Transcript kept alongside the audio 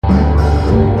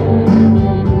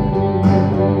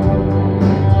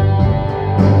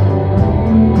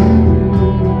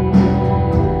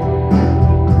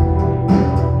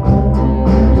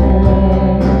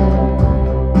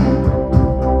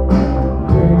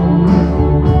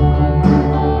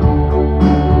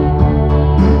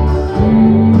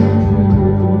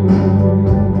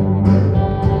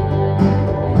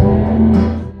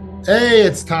Hey,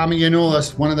 it's Tommy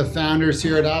Yionoulis, one of the founders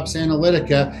here at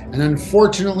OptsAnalyitica, and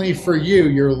unfortunately for you,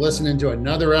 you're listening to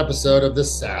another episode of the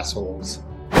SAASholes.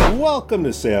 Welcome to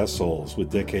SAASholes. With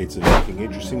decades of making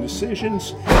interesting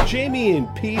decisions, Jamie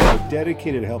and Pete are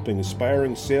dedicated to helping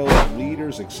aspiring sales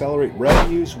leaders accelerate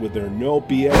revenues with their no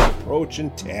BS approach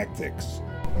and tactics.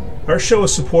 Our show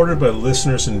is supported by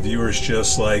listeners and viewers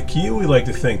just like you. We'd like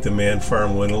to thank Demand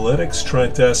Farm Yionoulis,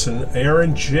 Trent S., and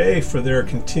Aaron J. for their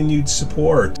continued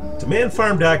support.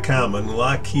 DemandFarm.com,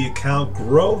 unlock key account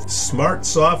growth, smart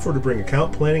software to bring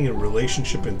account planning and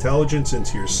relationship intelligence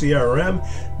into your CRM,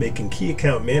 making key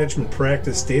account management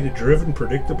practice data-driven,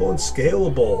 predictable, and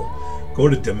scalable. Go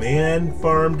to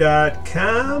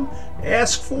DemandFarm.com,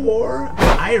 ask for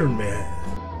Iron Man.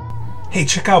 Hey,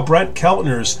 check out Brent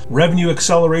Keltner's Revenue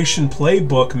Acceleration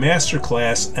Playbook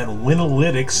Masterclass at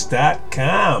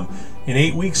Winalytics.com. In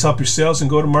 8 weeks, help your sales and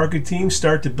go-to-market teams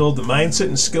start to build the mindset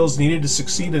and skills needed to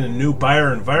succeed in a new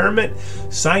buyer environment.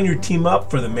 Sign your team up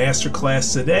for the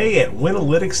masterclass today at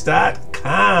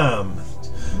Winalytics.com.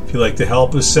 If you'd like to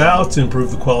help us out to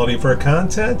improve the quality of our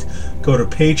content, go to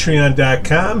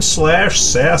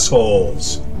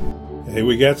Patreon.com/SAASholes. Hey,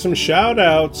 we got some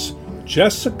shout-outs.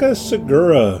 Jessica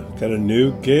Segura got a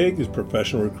new gig as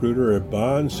professional recruiter at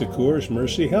Bon Secours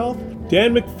Mercy Health.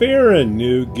 Dan McFerrin,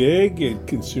 new gig at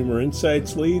Consumer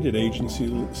Insights Lead at Agency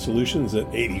Solutions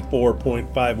at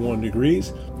 84.51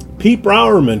 degrees. Pete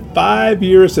Browerman, 5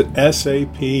 years at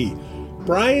SAP.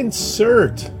 Brian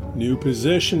Surt, new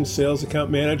position, Sales Account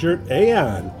Manager at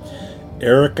Aon.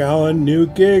 Eric Allen, new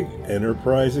gig,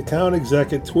 Enterprise Account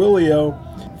Exec at Twilio.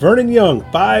 Vernon Young,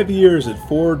 5 years at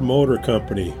Ford Motor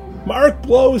Company. Mark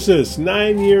Blozis,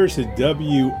 9 years at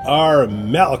W.R.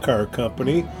 Malakar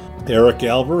Company. Eric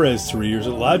Alvarez, 3 years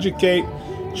at LogicGate.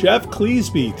 Jeff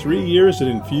Cleesby, 3 years at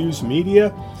Infuse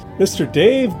Media. Mr.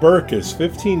 Dave Burkus,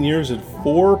 15 years at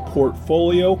 4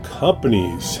 portfolio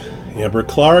companies. Amber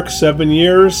Clark, 7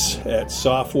 years at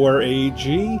Software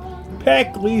AG.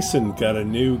 Pat Gleason got a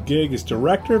new gig as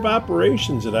Director of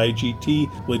Operations at IGT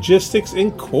Logistics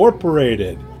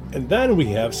Incorporated. And then we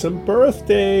have some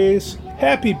birthdays.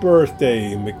 Happy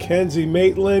birthday, Mackenzie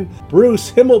Maitland,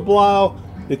 Bruce Himmelblau,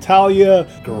 Natalia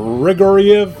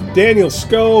Grigoriev, Daniel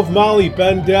Scove, Molly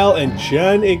Bendel, and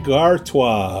Jen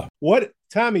Igartois.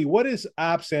 Tommy, what is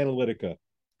OptsAnalyitica?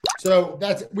 So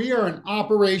we are an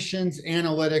operations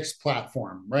analytics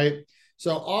platform, right?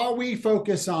 So all we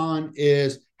focus on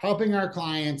is helping our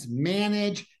clients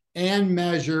manage and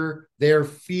measure their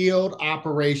field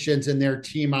operations and their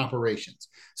team operations.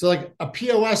 So like a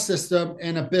POS system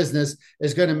in a business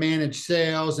is going to manage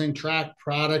sales and track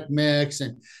product mix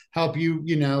and help you,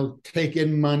 take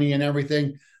in money and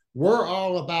everything. We're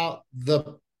all about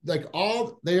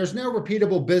there's no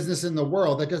repeatable business in the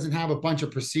world that doesn't have a bunch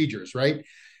of procedures, right?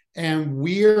 And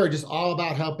we're just all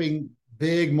about helping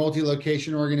big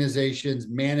multi-location organizations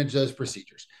manage those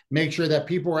procedures, make sure that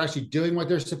people are actually doing what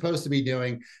they're supposed to be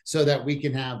doing so that we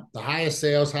can have the highest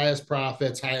sales, highest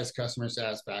profits, highest customer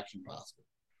satisfaction possible.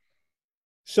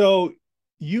 So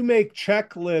you make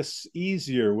checklists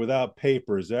easier without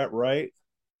paper, is that right?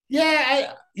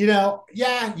 Yeah,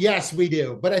 yes, we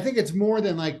do. But I think it's more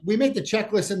than we make the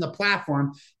checklist in the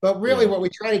platform, but really what we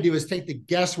try to do is take the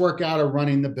guesswork out of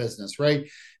running the business, right?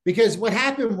 Because what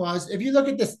happened was, if you look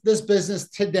at this business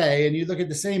today and you look at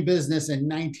the same business in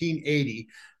 1980,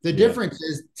 the difference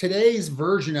is today's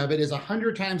version of it is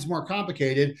 100 times more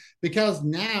complicated because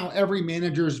now every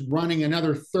manager is running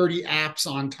another 30 apps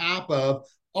on top of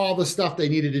all the stuff they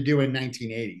needed to do in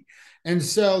 1980. And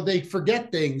so they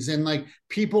forget things and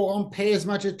people don't pay as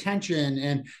much attention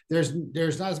and there's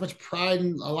not as much pride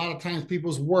in a lot of times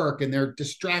people's work and they're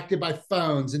distracted by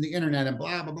phones and the internet and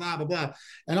blah, blah, blah, blah, blah.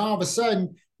 And all of a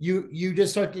sudden you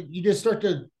just start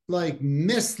to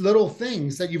miss little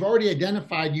things that you've already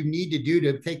identified you need to do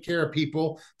to take care of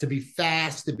people, to be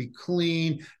fast, to be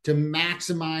clean, to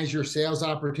maximize your sales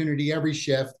opportunity every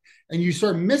shift. And you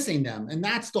start missing them. And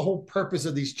that's the whole purpose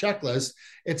of these checklists.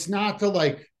 It's not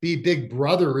to be big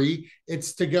brothery.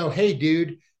 It's to go, hey,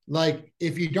 dude,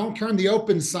 if you don't turn the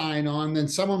open sign on, then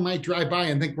someone might drive by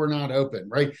and think we're not open,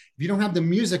 right? If you don't have the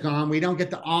music on, we don't get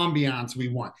the ambiance we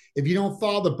want. If you don't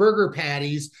thaw the burger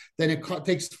patties, then it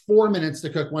takes 4 minutes to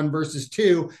cook one versus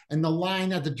 2. And the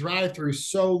line at the drive-thru is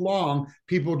so long,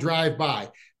 people drive by.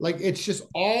 It's just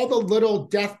all the little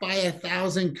death by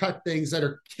 1,000 cut things that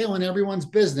are killing everyone's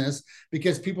business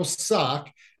because people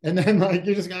suck. And then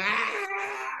you're just going,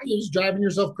 you're just driving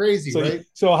yourself crazy, right?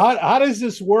 So how does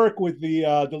this work with the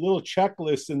little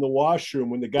checklist in the washroom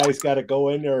when the guy's got to go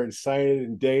in there and sign it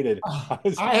and date it?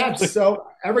 I have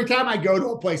every time I go to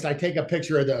a place, I take a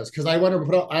picture of those because I want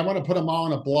to put them all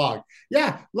on a blog.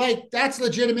 Yeah, like that's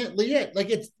legitimately it.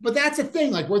 Like but that's a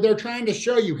thing, like where they're trying to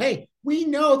show you, hey, we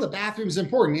know the bathroom's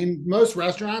important. In most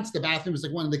restaurants, the bathroom is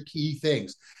like one of the key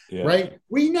things, right?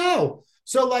 We know.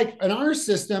 So like in our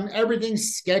system,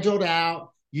 everything's scheduled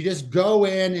out. You just go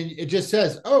in and it just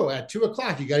says, oh, at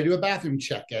 2:00, you got to do a bathroom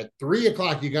check. At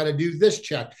 3:00, you got to do this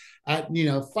check. At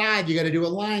 5, you got to do a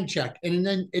line check. And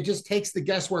then it just takes the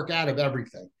guesswork out of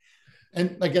everything.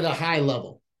 And like at a high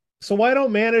level. So why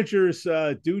don't managers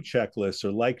do checklists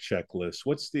or like checklists?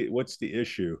 What's the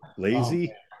issue?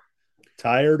 Lazy,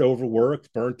 tired,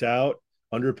 overworked, burnt out,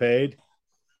 underpaid?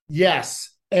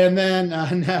 Yes. And then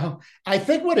no, I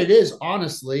think what it is,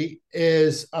 honestly,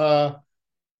 is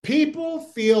people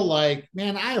feel like,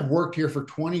 man, I have worked here for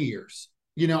 20 years.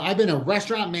 I've been a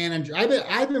restaurant manager.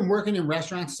 I've been working in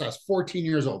restaurants since I was 14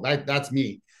 years old. That's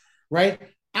me, right?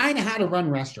 I know how to run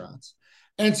restaurants.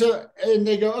 And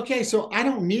they go, okay, so I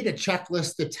don't need a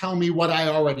checklist to tell me what I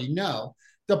already know.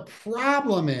 The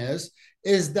problem is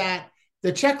that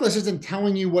the checklist isn't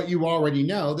telling you what you already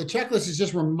know. The checklist is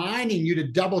just reminding you to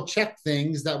double check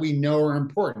things that we know are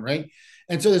important, right?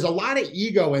 And so there's a lot of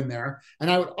ego in there.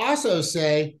 And I would also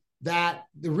say that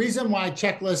the reason why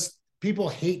people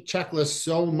hate checklists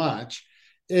so much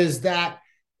is that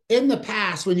in the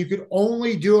past, when you could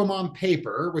only do them on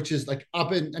paper, which is like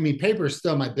paper is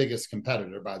still my biggest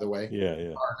competitor, by the way.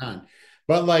 Yeah.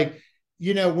 But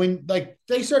when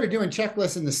they started doing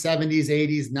checklists in the 70s,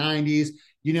 80s, 90s,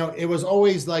 it was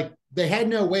always like they had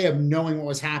no way of knowing what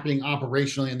was happening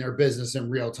operationally in their business in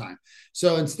real time.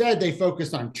 So instead, they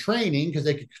focused on training because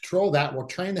they could control that. We'll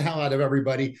train the hell out of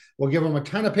everybody. We'll give them a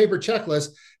ton of paper checklists,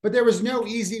 but there was no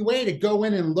easy way to go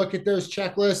in and look at those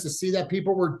checklists to see that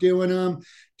people were doing them,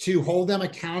 to hold them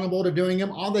accountable to doing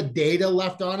them. All the data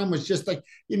left on them was just like,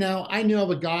 I knew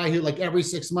of a guy who like every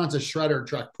 6 months a shredder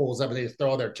truck pulls up and they just throw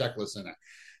all their checklists in it.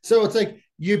 So it's like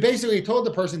you basically told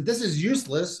the person, this is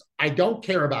useless. I don't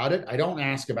care about it. I don't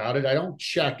ask about it. I don't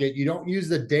check it. You don't use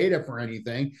the data for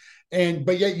anything.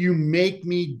 But yet you make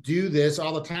me do this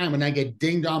all the time when I get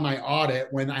dinged on my audit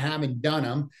when I haven't done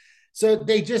them. So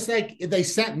they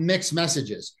sent mixed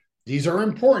messages. These are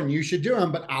important. You should do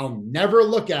them, but I'll never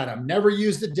look at them, never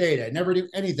use the data, never do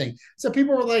anything. So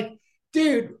people were like,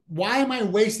 dude, why am I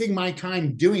wasting my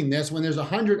time doing this when there's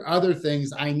 100 other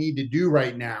things I need to do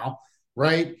right now?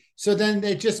 Right. So then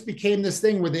it just became this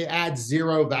thing where they add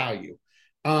zero value.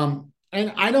 And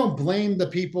I don't blame the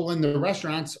people in the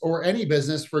restaurants or any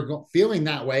business for feeling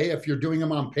that way if you're doing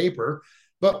them on paper.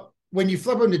 But when you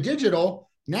flip them to digital,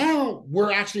 now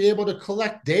we're actually able to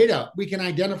collect data. We can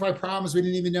identify problems we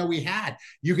didn't even know we had.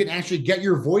 You can actually get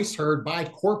your voice heard by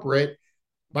corporate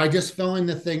by just filling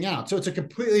the thing out. So it's a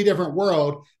completely different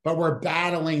world, but we're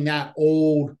battling that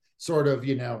old sort of,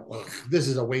 this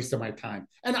is a waste of my time.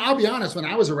 And I'll be honest, when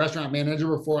I was a restaurant manager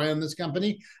before I owned this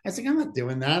company, I was like, I'm not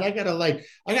doing that. I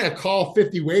gotta call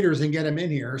 50 waiters and get them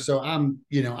in here. So I'm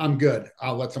good.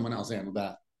 I'll let someone else handle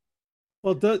that.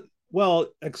 Well,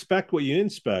 expect what you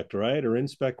inspect, right? Or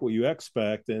inspect what you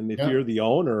expect. And if you're the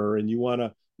owner and you want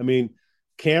to,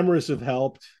 cameras have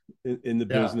helped in the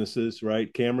businesses,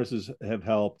 right? Cameras have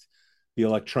helped. The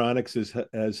electronics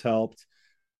has helped.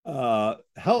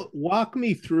 Walk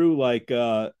me through like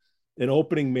an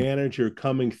opening manager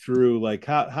coming through, like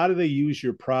how do they use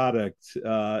your product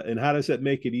and how does that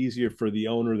make it easier for the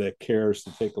owner that cares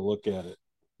to take a look at it?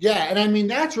 Yeah. And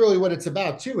that's really what it's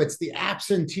about too. It's the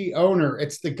absentee owner.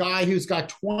 It's the guy who's got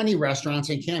 20 restaurants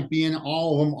and can't be in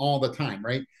all of them all the time,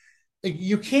 right?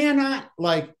 You cannot,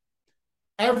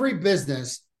 every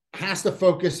business has to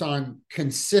focus on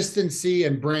consistency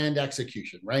and brand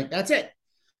execution, right? That's it.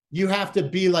 You have to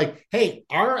be like, hey,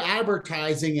 our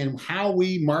advertising and how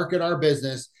we market our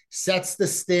business sets the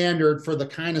standard for the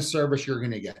kind of service you're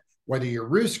going to get. Whether you're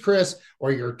Roost Chris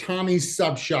or you're Tommy's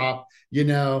Sub Shop,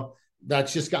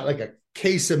 that's just got like a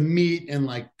case of meat and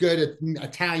like good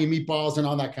Italian meatballs and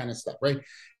all that kind of stuff, right?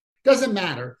 Doesn't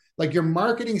matter. Like your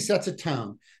marketing sets a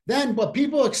tone. Then what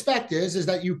people expect is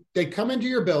that they come into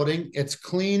your building, it's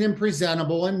clean and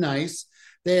presentable and nice.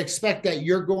 They expect that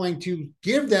you're going to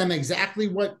give them exactly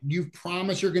what you've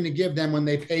promised you're going to give them when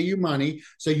they pay you money.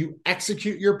 So you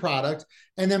execute your product.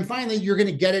 And then finally, you're going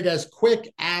to get it as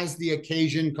quick as the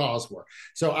occasion calls for.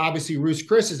 So obviously, Roost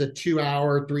Chris is a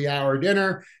 2-hour, 3-hour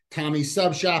dinner. Tommy's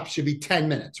Sub Shop should be 10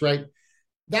 minutes, right?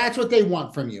 That's what they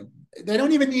want from you. They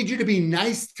don't even need you to be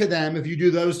nice to them if you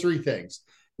do those three things.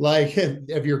 Like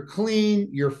if you're clean,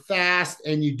 you're fast,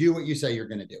 and you do what you say you're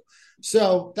going to do.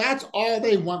 So that's all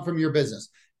they want from your business.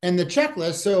 And the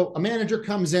checklist, so a manager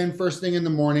comes in first thing in the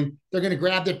morning, they're going to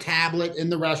grab their tablet in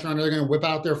the restaurant, or they're going to whip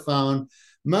out their phone.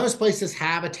 Most places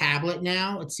have a tablet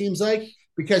now, it seems like,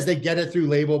 because they get it through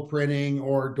label printing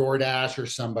or DoorDash or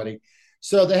somebody.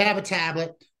 So they have a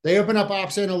tablet. They open up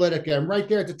OptsAnalyitica, and right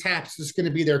there at the top is going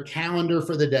to be their calendar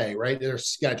for the day, right? Their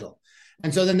schedule.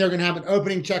 And so then they're going to have an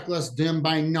opening checklist dim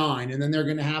by 9. And then they're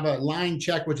going to have a line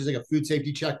check, which is like a food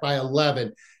safety check by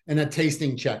 11, and a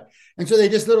tasting check. And so they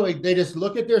just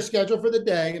look at their schedule for the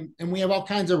day. And we have all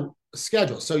kinds of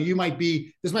schedules. So this might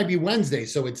be Wednesday.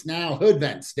 So it's now hood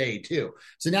vents day too.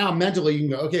 So now mentally you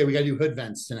can go, okay, we got to do hood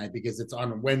vents tonight because it's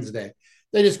on Wednesday.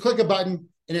 They just click a button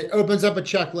and it opens up a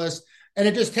checklist, and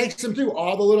it just takes them through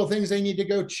all the little things they need to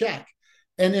go check.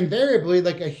 And invariably,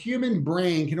 like a human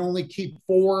brain can only keep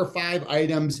 4 or 5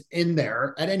 items in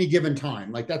there at any given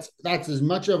time. Like that's as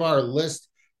much of our list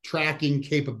tracking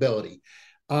capability.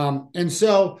 And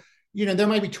so, there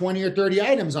might be 20 or 30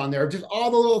 items on there, just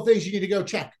all the little things you need to go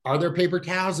check. Are there paper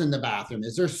towels in the bathroom?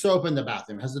 Is there soap in the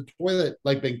bathroom? Has the toilet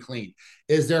been cleaned?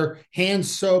 Is there hand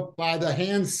soap by the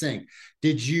hand sink?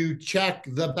 Did you check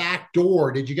the back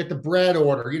door? Did you get the bread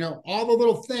order? All the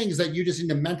little things that you just need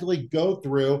to mentally go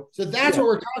through. So that's what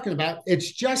we're talking about. It's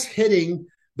just hitting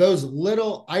those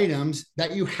little items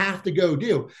that you have to go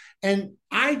do. And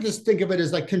I just think of it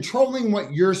as like controlling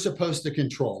what you're supposed to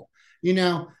control.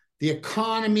 The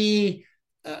economy,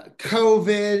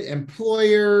 COVID,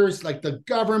 employers, like the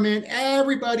government,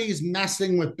 everybody's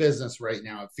messing with business right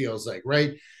now, it feels like,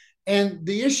 right? And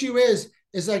the issue is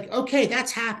like, okay,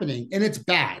 that's happening and it's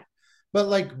bad, but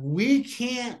like we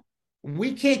can't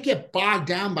get bogged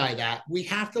down by that. We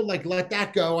have to let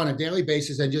that go on a daily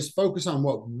basis and just focus on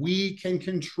what we can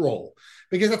control,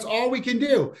 because that's all we can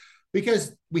do.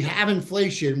 Because we have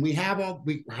inflation, we're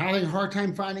having a hard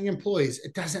time finding employees.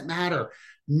 It doesn't matter.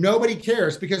 Nobody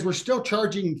cares, because we're still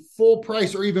charging full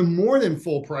price or even more than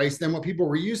full price than what people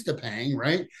were used to paying,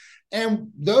 right? And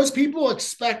those people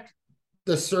expect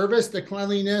the service, the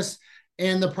cleanliness,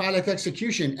 and the product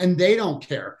execution, and they don't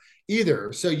care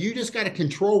either. So you just got to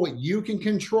control what you can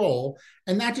control,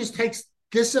 and that just takes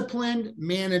disciplined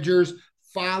managers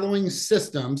following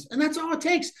systems, and that's all it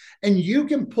takes. And you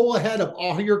can pull ahead of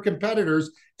all your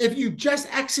competitors if you just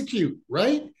execute,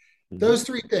 right? Mm-hmm. Those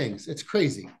 3 things. It's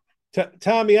crazy.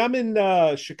 Tommy, I'm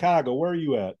in Chicago. Where are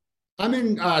you at? I'm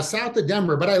in south of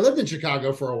Denver, but I lived in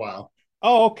Chicago for a while.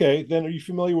 Oh, okay. Then are you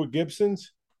familiar with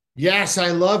Gibson's? Yes,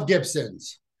 I love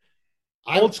Gibson's.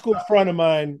 Old school friend of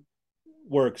mine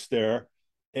works there,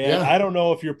 and I don't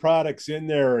know if your product's in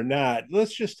there or not.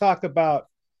 Let's just talk about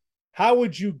how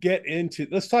would you get into,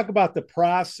 let's talk about the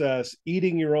process,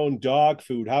 eating your own dog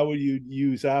food. How would you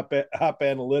use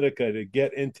OptsAnalyitica to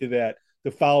get into that,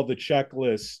 to follow the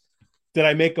checklist? Did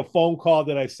I make a phone call?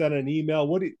 Did I send an email?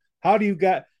 How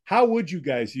would you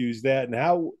guys use that? And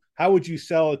how would you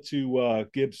sell it to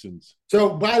Gibson's? So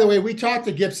by the way, we talked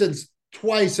to Gibson's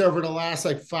twice over the last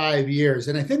 5 years.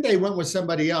 And I think they went with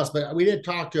somebody else, but we did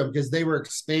talk to them because they were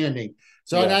expanding.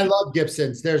 So, and I love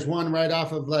Gibson's. There's one right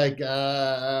off of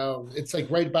it's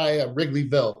right by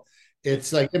Wrigleyville.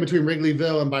 It's in between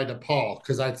Wrigleyville and by DePaul,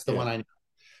 because that's the one I know.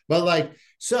 But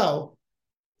so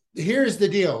here's the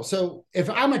deal. So if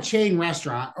I'm a chain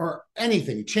restaurant or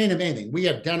chain of anything, we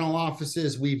have dental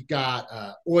offices, we've got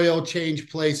oil change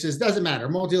places, doesn't matter,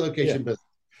 multi-location business.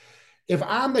 If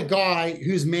I'm the guy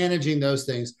who's managing those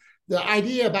things, the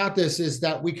idea about this is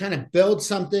that we kind of build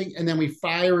something and then we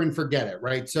fire and forget it,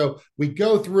 right? So we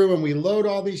go through and we load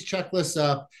all these checklists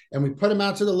up and we put them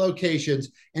out to the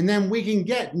locations, and then we can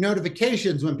get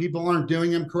notifications when people aren't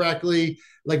doing them correctly,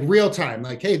 real time,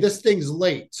 hey, this thing's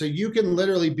late. So you can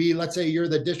literally be, let's say you're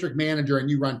the district manager and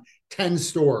you run 10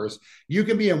 stores. You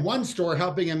can be in one store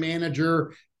helping a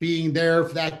manager being there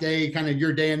for that day, kind of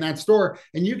your day in that store.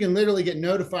 And you can literally get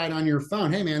notified on your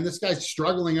phone. Hey man, this guy's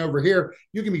struggling over here.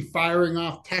 You can be firing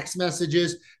off text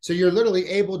messages. So you're literally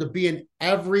able to be in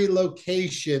every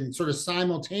location sort of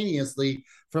simultaneously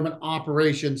from an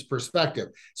operations perspective.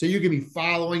 So you can be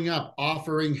following up,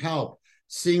 offering help,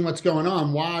 seeing what's going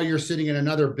on while you're sitting in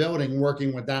another building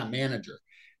working with that manager.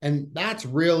 And that's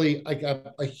really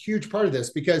a huge part of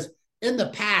this, because in the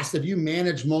past, if you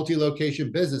manage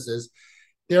multi-location businesses,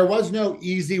 there was no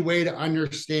easy way to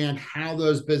understand how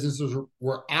those businesses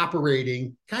were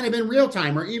operating kind of in real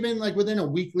time, or even within a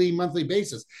weekly, monthly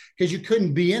basis, because you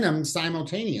couldn't be in them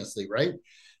simultaneously, right?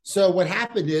 So what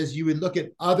happened is you would look at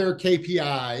other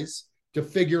KPIs to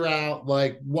figure out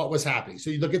what was happening. So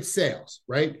you look at sales,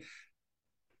 right?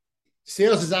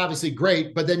 Sales is obviously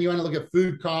great, but then you want to look at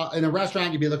food cost. In a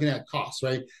restaurant, you'd be looking at costs,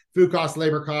 right? Food costs,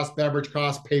 labor costs, beverage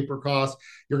costs, paper costs.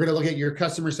 You're going to look at your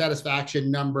customer satisfaction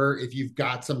number if you've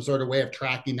got some sort of way of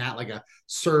tracking that, like a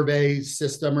survey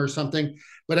system or something.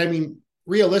 But I mean,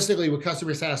 realistically, with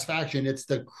customer satisfaction, it's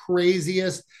the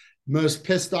craziest, most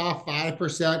pissed off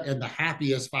 5% and the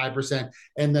happiest 5%,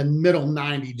 and the middle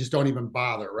 90 just don't even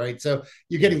bother, right? So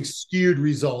you're getting skewed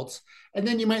results. And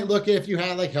then you might look at if you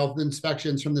had like health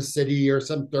inspections from the city or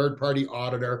some third party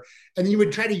auditor, and then you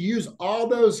would try to use all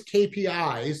those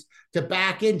KPIs to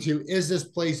back into, is this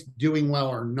place doing well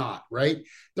or not, right?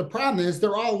 The problem is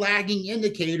they're all lagging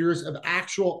indicators of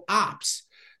actual ops.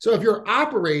 So if you're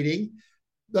operating,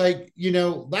 like,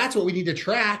 that's what we need to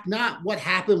track, not what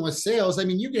happened with sales. I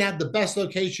mean, you could have the best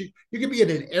location. You could be at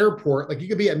an airport, like you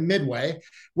could be at Midway,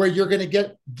 where you're going to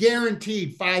get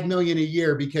guaranteed $5 million a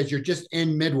year because you're just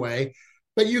in Midway.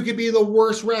 But you could be the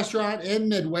worst restaurant in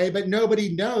Midway, but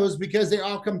nobody knows because they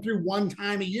all come through one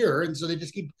time a year. And so they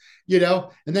just keep, and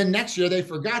then next year they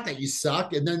forgot that you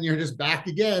suck. And then you're just back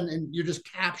again and you're just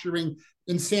capturing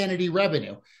insanity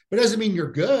revenue. But it doesn't mean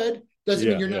you're good. Doesn't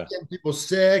mean you're not getting people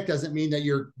sick. Doesn't mean that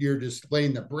you're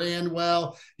displaying the brand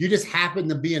well. You just happen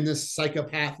to be in this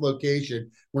psychopath location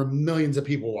where millions of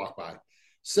people walk by.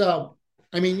 So,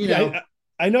 I mean,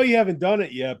 I know you haven't done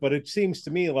it yet, but it seems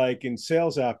to me like in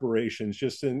sales operations,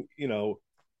 just in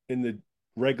the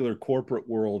regular corporate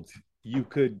world, you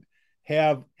could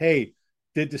have, hey,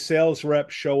 did the sales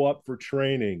rep show up for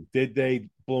training? Did they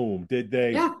bloom? Did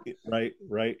they? Yeah.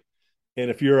 Right. And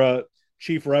if you're a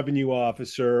chief revenue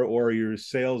officer or your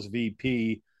sales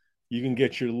VP, you can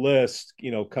get your list,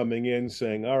 coming in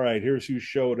saying, all right, here's who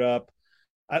showed up.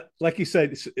 Like you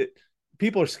said,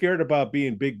 people are scared about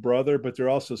being big brother, but they're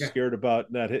also scared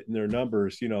about not hitting their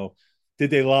numbers.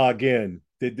 Did they log in?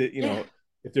 Did they,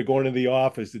 if they're going to the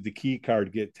office, did the key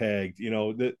card get tagged?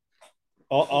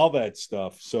 All that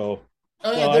stuff. So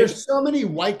there's so many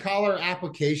white collar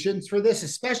applications for this,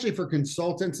 especially for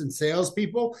consultants and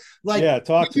salespeople. Like,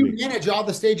 talk to me. Manage all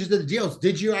the stages of the deals.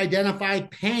 Did you identify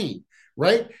pain?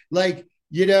 Right? Like,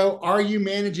 are you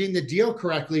managing the deal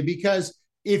correctly? Because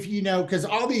if because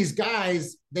all these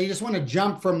guys, they just want to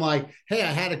jump from like, hey,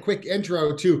 I had a quick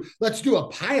intro to let's do a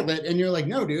pilot. And you're like,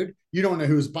 no, dude, you don't know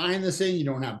who's buying this thing. You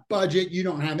don't have budget. You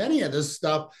don't have any of this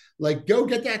stuff. Like, go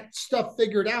get that stuff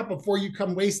figured out before you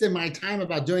come wasting my time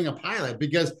about doing a pilot,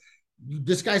 because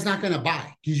this guy's not going to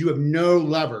buy because you have no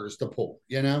levers to pull,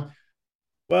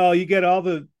 Well, you get all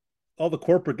the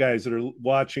corporate guys that are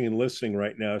watching and listening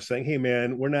right now saying, hey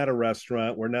man, we're not a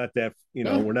restaurant. We're not that,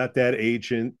 we're not that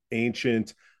ancient.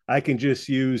 I can just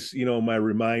use, my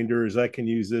reminders. I can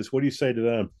use this. What do you say to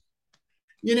them?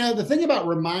 The thing about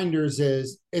reminders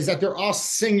is that they're all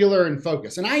singular and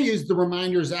focused. And I use the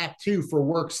reminders app too for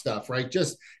work stuff, right?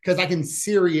 Just because I can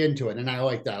Siri into it. And I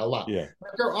like that a lot. Yeah.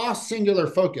 But they're all singular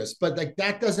focused, but like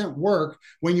that doesn't work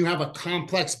when you have a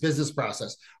complex business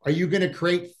process. Are you going to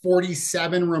create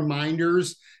 47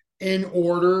 reminders in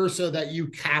order so that you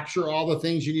capture all the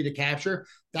things you need to capture?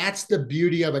 That's the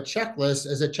beauty of a checklist,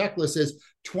 as a checklist is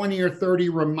 20 or 30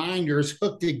 reminders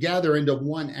hooked together into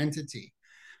one entity.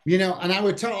 And I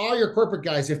would tell all your corporate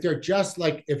guys, if they're just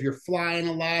like, if you're flying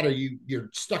a lot or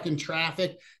you're stuck in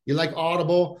traffic, you like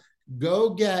Audible, go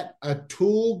get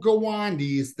Atul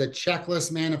Gawande's The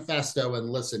Checklist Manifesto and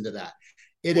listen to that.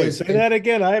 Say that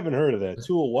again. I haven't heard of that.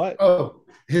 Atul what? Oh,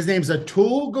 his name's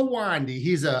Atul Gawande.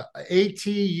 He's a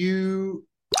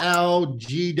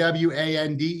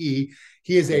ATULGWANDE.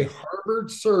 He is a Harvard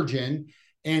surgeon.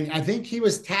 And I think he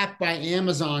was tapped by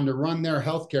Amazon to run their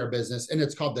healthcare business. And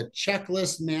it's called The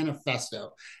Checklist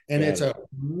Manifesto. And it's a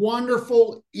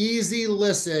wonderful, easy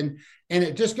listen. And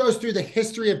it just goes through the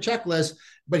history of checklists.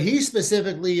 But he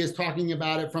specifically is talking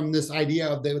about it from this idea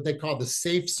of what they call the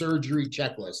safe surgery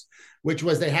checklist, which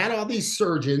was they had all these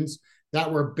surgeons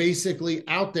that were basically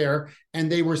out there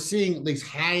and they were seeing these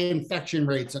high infection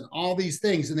rates and all these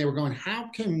things. And they were going, how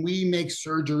can we make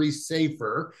surgery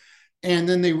safer? And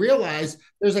then they realized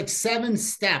there's like 7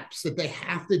 steps that they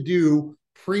have to do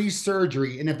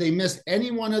pre-surgery. And if they miss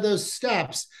any one of those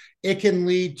steps, it can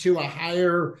lead to a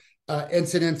higher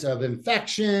incidence of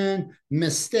infection,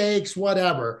 mistakes,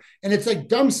 whatever. And it's like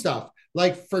dumb stuff,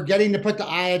 like forgetting to put the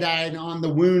iodine on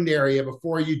the wound area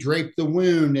before you drape the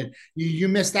wound. And you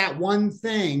miss that one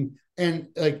thing. And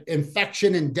like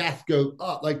infection and death go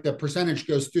up, like the percentage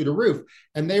goes through the roof.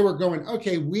 And they were going,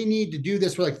 okay, we need to do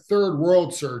this for like third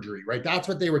world surgery, right? That's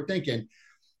what they were thinking.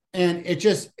 And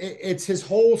it's his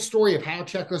whole story of how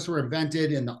checklists were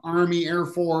invented in the Army, Air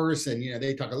Force. And,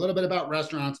 they talk a little bit about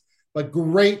restaurants, but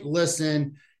great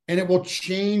listen. and it will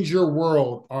change your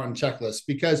world on checklists,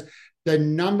 because the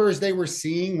numbers they were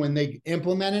seeing when they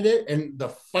implemented it and the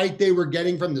fight they were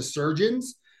getting from the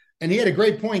surgeons. And he had a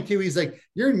great point too. He's like,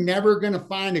 you're never going to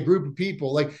find a group of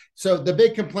people like, so the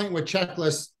big complaint with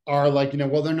checklists are like,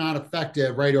 well, they're not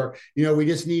effective, right? Or, we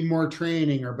just need more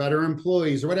training or better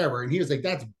employees or whatever. And he was like,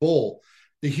 that's bull.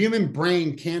 The human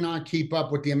brain cannot keep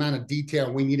up with the amount of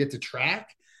detail we need it to track.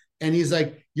 And he's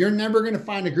like, you're never going to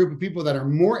find a group of people that are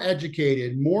more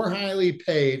educated, more highly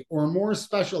paid, or more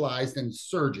specialized than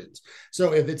surgeons.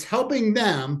 So if it's helping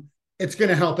them, it's going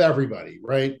to help everybody,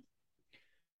 right?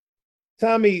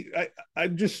 Tommy,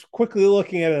 I'm just quickly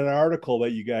looking at an article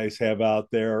that you guys have out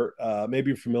there. Maybe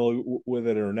you're familiar with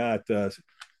it or not.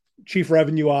 Chief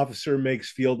Revenue Officer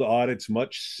makes field audits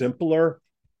much simpler.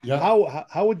 Yeah.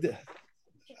 How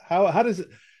does it,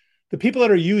 the people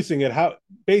that are using it, how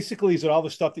basically is it all the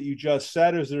stuff that you just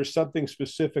said, or is there something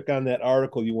specific on that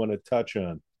article you want to touch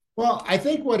on? Well, I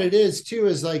think what it is too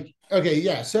is like, okay,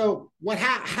 yeah. So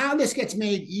how this gets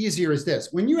made easier is this: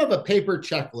 when you have a paper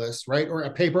checklist, right, or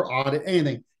a paper audit,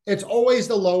 anything, it's always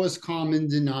the lowest common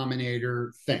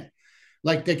denominator thing.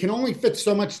 Like they can only fit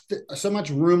so much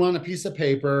room on a piece of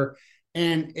paper,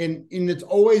 and it's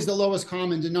always the lowest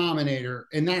common denominator,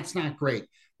 and that's not great.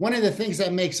 One of the things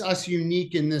that makes us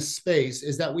unique in this space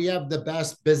is that we have the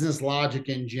best business logic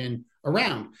engine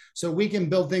around. So we can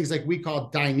build things like we call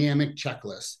dynamic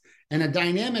checklists. And a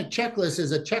dynamic checklist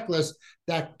is a checklist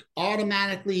that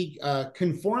automatically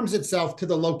conforms itself to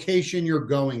the location you're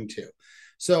going to.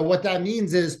 So what that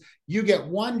means is you get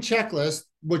one checklist,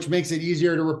 which makes it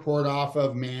easier to report off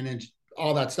of, manage,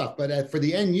 all that stuff. But for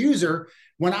the end user,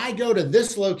 when I go to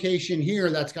this location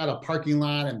here that's got a parking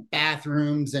lot and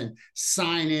bathrooms and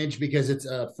signage because it's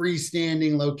a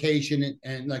freestanding location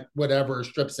and like whatever,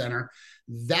 strip center,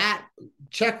 that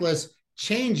checklist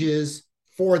changes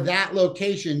for that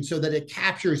location so that it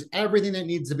captures everything that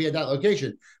needs to be at that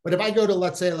location. But if I go to,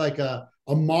 let's say, like a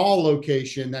mall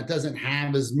location that doesn't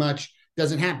have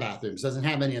bathrooms, doesn't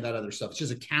have any of that other stuff, it's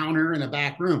just a counter and a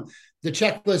back room, the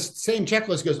same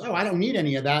checklist goes, oh, I don't need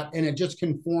any of that. And it just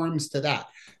conforms to that.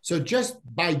 So just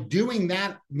by doing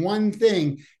that one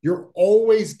thing, you're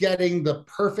always getting the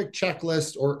perfect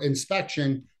checklist or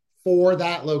inspection for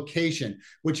that location,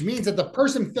 which means that the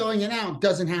person filling it out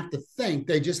doesn't have to think,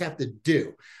 they just have to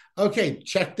do. Okay,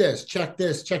 check this, check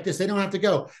this, check this. They don't have to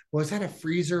go, well, is that a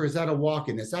freezer? Is that a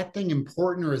walk-in? Is that thing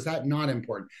important or is that not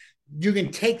important? You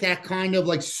can take that kind of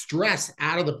like stress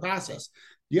out of the process.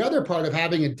 The other part of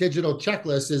having a digital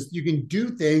checklist is you can do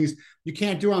things you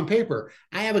can't do on paper.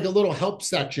 I have like a little help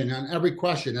section on every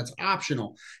question that's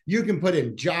optional. You can put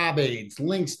in job aids,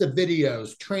 links to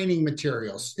videos, training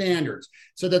materials, standards,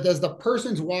 so that as the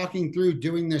person's walking through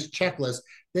doing this checklist,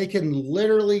 they can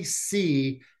literally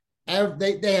see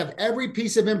they have every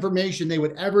piece of information they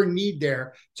would ever need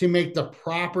there to make the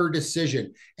proper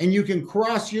decision. And you can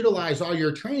cross-utilize all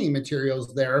your training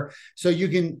materials there. So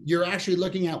you're actually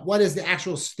looking at what is the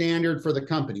actual standard for the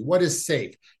company? What is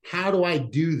safe? How do I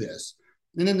do this?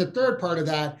 And then the third part of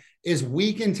that is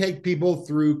we can take people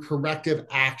through corrective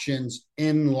actions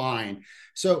in line.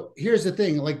 So here's the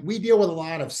thing, like we deal with a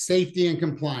lot of safety and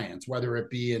compliance, whether it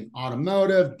be in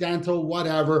automotive, dental,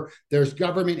 whatever. There's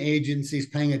government agencies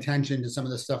paying attention to some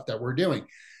of the stuff that we're doing.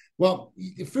 Well,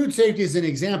 food safety is an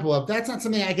example of that's not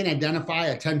something I can identify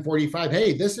at 10:45.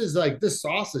 Hey, this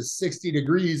sauce is 60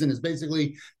 degrees and is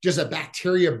basically just a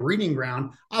bacteria breeding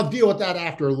ground. I'll deal with that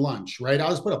after lunch, right? I'll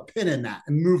just put a pin in that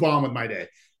and move on with my day.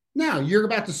 Now, you're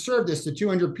about to serve this to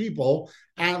 200 people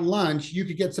at lunch. You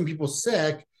could get some people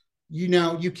sick.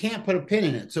 You can't put a pin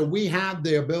in it. So we have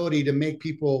the ability to make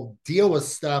people deal with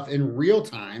stuff in real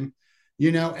time,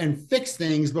 and fix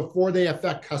things before they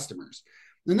affect customers.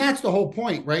 And that's the whole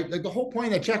point, right? Like the whole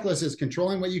point of the checklist is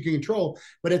controlling what you can control,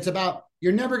 but it's about,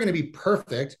 you're never going to be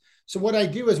perfect. So what I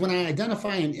do is when I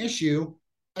identify an issue,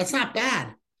 that's not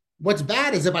bad. What's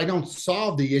bad is if I don't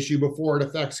solve the issue before it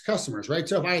affects customers, right?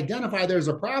 So if I identify there's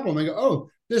a problem, I go, oh,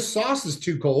 this sauce is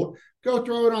too cold, go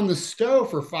throw it on the stove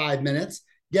for 5 minutes,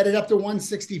 get it up to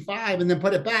 165 and then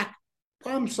put it back.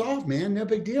 Problem solved, man. No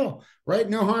big deal, right?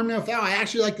 No harm, no foul. I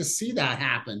actually like to see that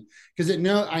happen because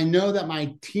I know that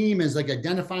my team is like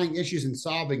identifying issues and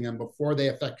solving them before they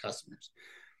affect customers.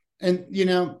 And,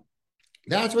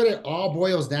 that's what it all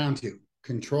boils down to,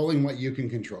 controlling what you can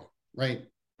control, right?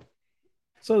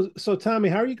 So Tommy,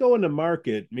 how are you going to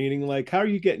market? Meaning, like, how are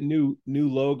you getting new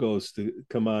logos to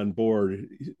come on board?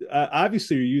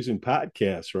 Obviously, you're using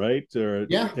podcasts, right? Or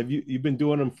yeah, have you've been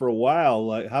doing them for a while?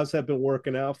 Like, how's that been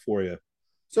working out for you?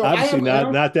 So obviously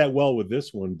not that well with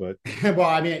this one, but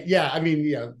well,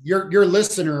 your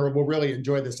listener will really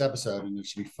enjoy this episode, and it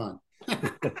should be fun.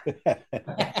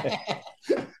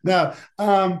 No,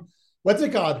 what's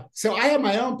it called? So I have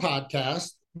my own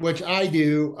podcast, which I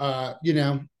do,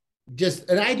 and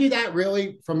I do that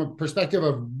really from a perspective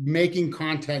of making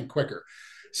content quicker.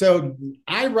 So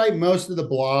I write most of the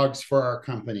blogs for our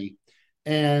company,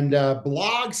 and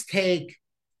blogs take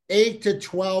 8 to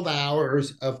 12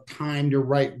 hours of time to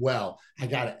write well. I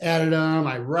got to edit them.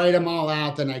 I write them all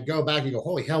out. Then I go back and go,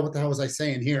 holy hell, what the hell was I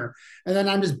saying here? And then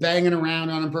I'm just banging around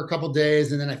on them for a couple of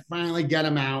days. And then I finally get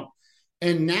them out.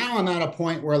 And now I'm at a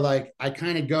point where like, I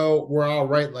kind of go where I'll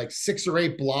write like 6 or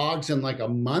 8 blogs in like a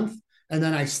month. And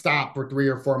then I stop for 3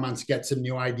 or 4 months, get some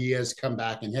new ideas, come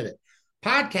back and hit it.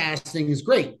 Podcasting is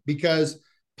great because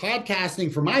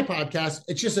podcasting for my podcast,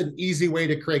 it's just an easy way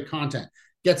to create content.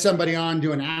 Get somebody on,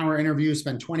 do an hour interview,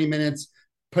 spend 20 minutes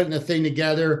putting the thing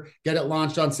together, get it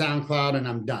launched on SoundCloud, and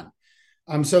I'm done.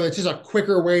 So it's just a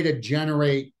quicker way to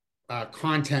generate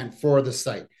content for the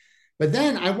site. But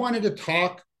then I wanted to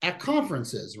talk at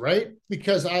conferences, right?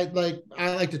 Because I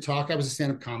like to talk. I was a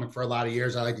stand-up comic for a lot of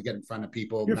years. I like to get in front of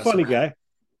people. You're a funny guy.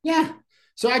 Yeah.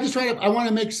 So I just I want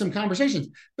to make some conversations.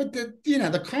 But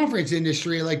the conference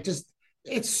industry, like just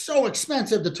it's so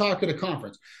expensive to talk at a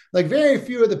conference. Like very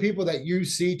few of the people that you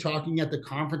see talking at the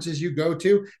conferences you go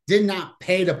to did not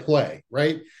pay to play,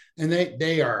 right? And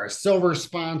they are a silver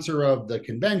sponsor of the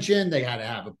convention. They had to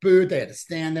have a booth. They had to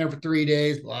stand there for 3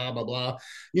 days, blah, blah, blah,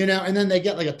 and then they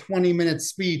get like a 20-minute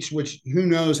speech, which who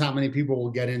knows how many people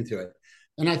will get into it.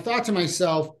 And I thought to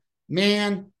myself,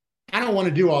 man, I don't want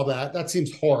to do all that. That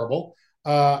seems horrible.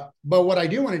 But what I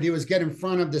do want to do is get in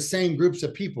front of the same groups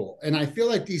of people. And I feel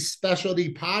like these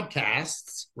specialty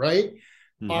podcasts, right,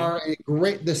 are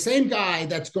the same guy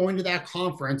that's going to that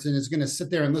conference and is going to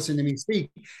sit there and listen to me speak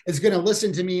is going to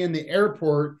listen to me in the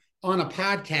airport on a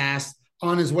podcast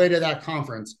on his way to that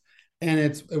conference. And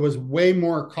it was way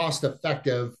more cost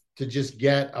effective to just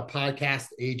get a podcast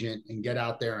agent and get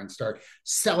out there and start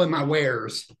selling my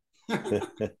wares.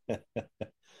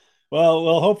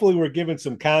 Well, hopefully we're giving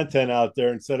some content out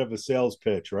there instead of a sales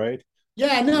pitch, right?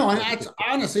 Yeah, no, and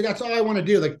that's all I want to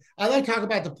do. Like I like to talk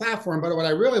about the platform, but what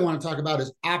I really want to talk about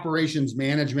is operations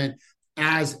management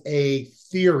as a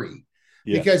theory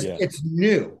because it's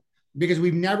new, because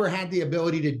we've never had the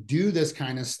ability to do this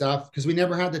kind of stuff because we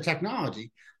never had the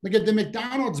technology. Like if the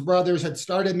McDonald's brothers had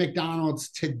started McDonald's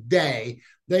today,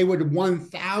 they would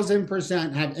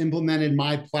 1000% have implemented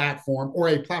my platform or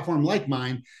a platform like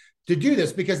mine to do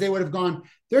this because they would have gone,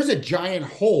 there's a giant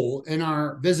hole in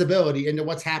our visibility into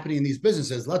what's happening in these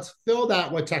businesses. Let's fill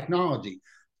that with technology.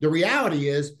 The reality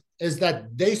is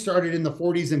that they started in the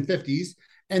 40s and 50s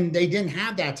and they didn't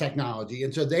have that technology.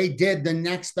 And so they did the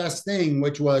next best thing,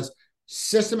 which was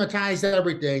systematize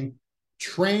everything,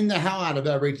 train the hell out of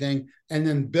everything, and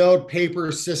then build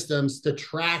paper systems to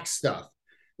track stuff,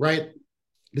 right?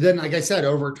 But then, like I said,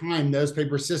 over time, those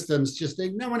paper systems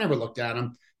no one ever looked at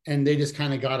them. And they just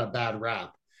kind of got a bad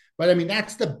rap. But I mean,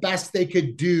 that's the best they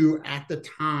could do at the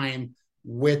time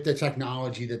with the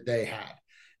technology that they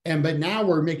had. But now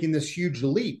we're making this huge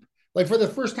leap. Like for the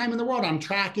first time in the world, I'm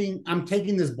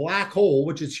taking this black hole,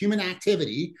 which is human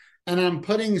activity, and I'm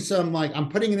putting it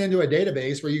into a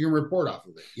database where you can report off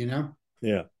of it,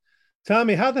 Yeah.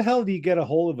 Tommy, how the hell do you get a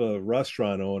hold of a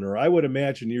restaurant owner? I would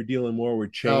imagine you're dealing more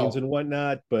with chains and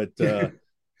whatnot, but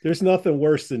there's nothing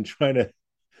worse than trying to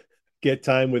get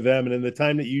time with them, and in the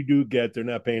time that you do get, they're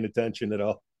not paying attention at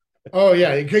all. Oh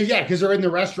yeah, because they're in the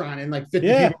restaurant and like 50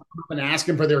 people come up and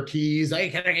asking for their keys.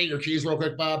 Hey, can I get your keys real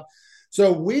quick, Bob?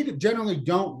 So we generally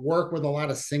don't work with a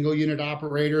lot of single unit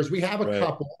operators. We have a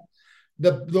couple.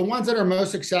 The ones that are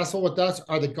most successful with us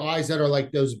are the guys that are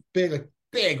like those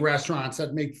big restaurants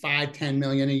that make 5-10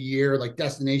 million a year, like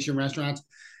destination restaurants,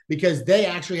 because they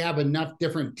actually have enough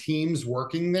different teams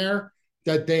working there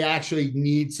that they actually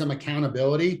need some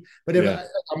accountability. But if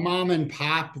a mom and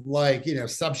pop,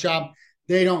 sub shop,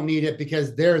 they don't need it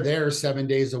because they're there 7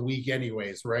 days a week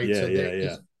anyways, right?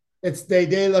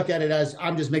 They look at it as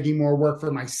I'm just making more work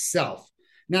for myself.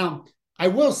 Now, I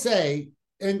will say,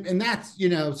 and that's,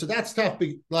 so that's tough.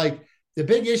 Like the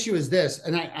big issue is this,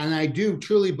 and I do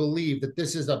truly believe that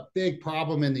this is a big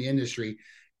problem in the industry,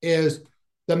 is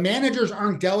the managers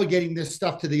aren't delegating this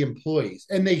stuff to the employees,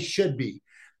 and they should be.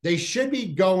 They should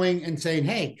be going and saying,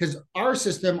 hey, because our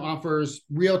system offers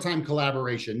real-time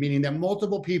collaboration, meaning that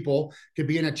multiple people could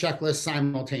be in a checklist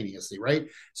simultaneously, right?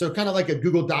 So kind of like a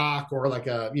Google Doc or like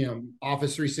a,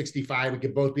 Office 365, we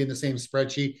could both be in the same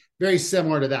spreadsheet, very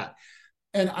similar to that.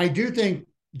 And I do think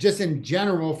just in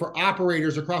general for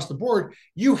operators across the board,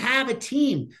 you have a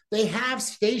team. They have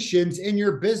stations in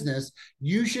your business.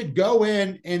 You should go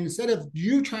in and instead of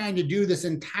you trying to do this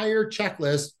entire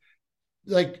checklist,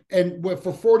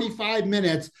 for 45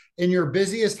 minutes in your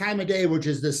busiest time of day, which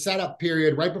is the setup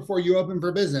period right before you open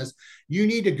for business, you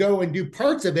need to go and do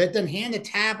parts of it, then hand a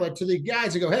tablet to the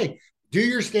guys and go, hey, do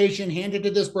your station, hand it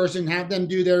to this person, have them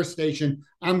do their station.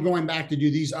 I'm going back to do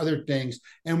these other things.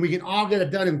 And we can all get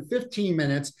it done in 15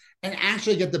 minutes and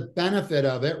actually get the benefit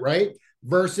of it, right?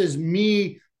 Versus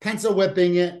me pencil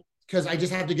whipping it because I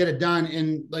just have to get it done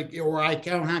or I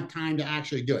don't have time to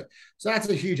actually do it. So that's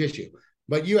a huge issue.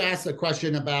 But you asked a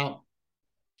question about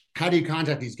how do you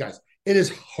contact these guys? It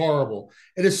is horrible.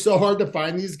 It is so hard to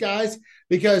find these guys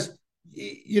because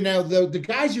the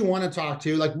guys you want to talk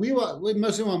to, like we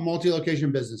mostly want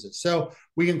multi-location businesses. So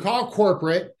we can call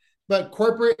corporate, but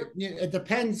corporate, it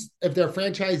depends if they're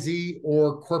franchisee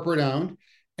or corporate owned.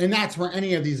 And that's for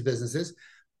any of these businesses.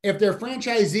 If they're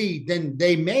franchisee, then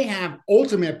they may have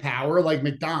ultimate power like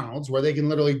McDonald's, where they can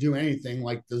literally do anything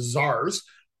like the czars,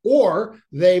 or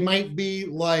they might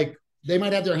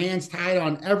have their hands tied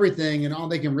on everything and all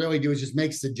they can really do is just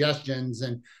make suggestions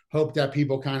and hope that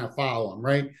people kind of follow them,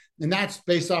 right? And that's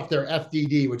based off their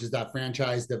FDD, which is that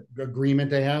franchise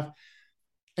agreement they have.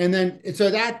 And then, so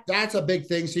that's a big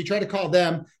thing. So you try to call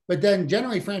them, but then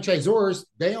generally franchisors,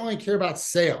 they only care about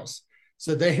sales.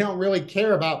 So they don't really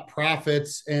care about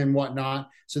profits and whatnot.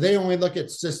 So they only look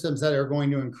at systems that are going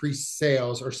to increase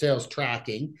sales or sales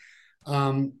tracking.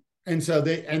 And so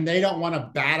they don't want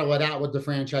to battle it out with the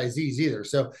franchisees either.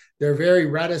 So they're very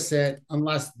reticent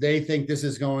unless they think this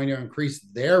is going to increase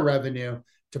their revenue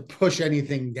to push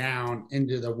anything down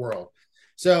into the world.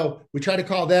 So we try to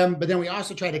call them, but then we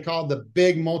also try to call the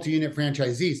big multi-unit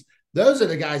franchisees. Those are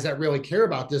the guys that really care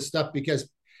about this stuff because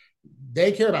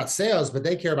they care about sales, but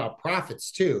they care about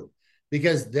profits too,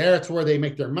 because that's where they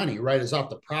make their money, right? Is off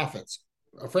the profits.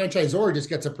 A franchisor just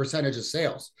gets a percentage of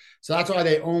sales. So that's why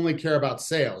they only care about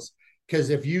sales. Because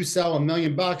if you sell $1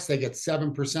 million, they get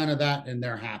 7% of that and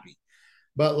they're happy.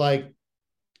 But like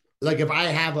if I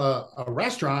have a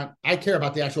restaurant, I care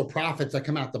about the actual profits that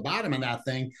come out the bottom of that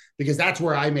thing, because that's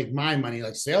where I make my money.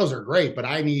 Like sales are great, but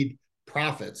I need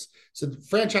profits. So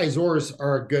franchisors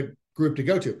are a good group to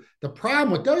go to. The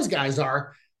problem with those guys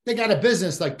are they got a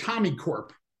business like Tommy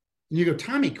Corp. And you go,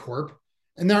 Tommy Corp,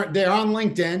 and they're on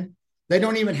LinkedIn. They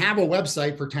don't even have a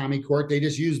website for Tommy Corp. They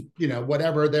just use,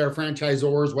 whatever their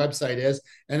franchisor's website is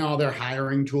and all their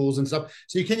hiring tools and stuff.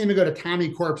 So you can't even go to Tommy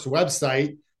Corp's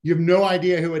website. You have no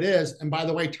idea who it is. And by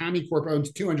the way, Tommy Corp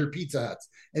owns 200 Pizza Huts.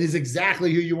 It is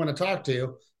exactly who you want to talk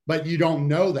to, but you don't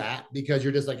know that because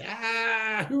you're just like,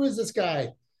 who is this guy?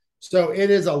 So it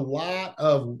is a lot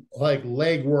of like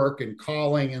legwork and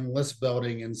calling and list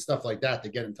building and stuff like that to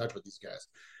get in touch with these guys.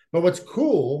 But what's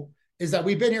cool is that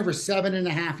we've been here for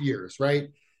 7.5 years, right?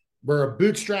 We're a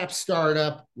bootstrap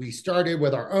startup. We started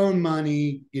with our own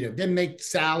money, didn't make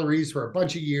salaries for a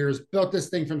bunch of years, built this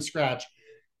thing from scratch.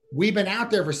 We've been out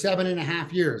there for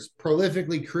 7.5 years,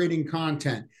 prolifically creating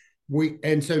content.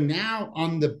 And so now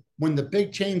when the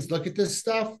big chains look at this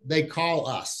stuff, they call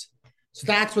us. So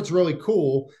that's what's really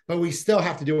cool, but we still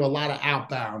have to do a lot of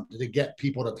outbound to get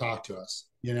people to talk to us,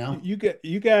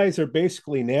 You guys are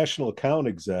basically national account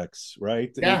execs, right?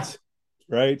 Yeah.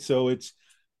 Right. So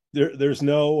there's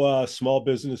no small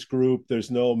business group.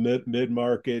 There's no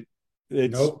mid-market.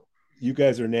 Nope. You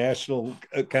guys are national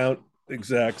account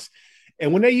execs.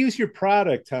 And when they use your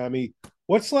product, Tommy,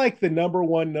 what's like the number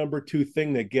one, number two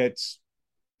thing that gets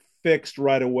fixed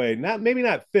right away? Maybe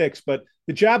not fixed, but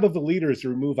the job of the leader is to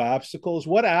remove obstacles.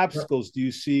 What obstacles do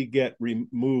you see get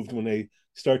removed when they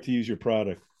start to use your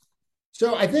product?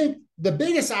 So I think the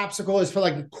biggest obstacle is for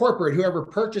like a corporate, whoever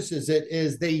purchases it,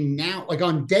 is they now, like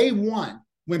on day one,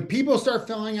 when people start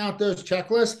filling out those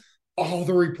checklists, all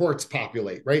the reports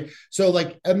populate, right? So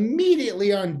like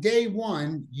immediately on day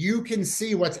one, you can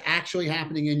see what's actually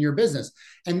happening in your business.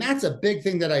 And that's a big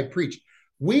thing that I preach.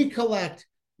 We collect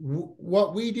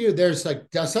what we do. There's like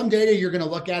some data you're going to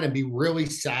look at and be really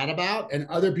sad about, and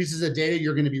other pieces of data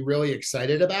you're going to be really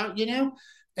excited about,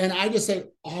 And I just say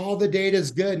all the data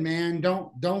is good, man.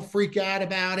 Don't freak out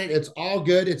about it. It's all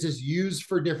good. It's just used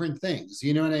for different things.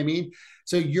 You know what I mean?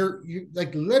 So you're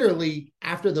like literally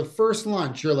after the first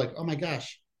lunch, you're like, oh my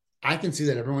gosh, I can see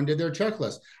that everyone did their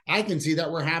checklist. I can see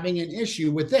that we're having an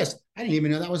issue with this. I didn't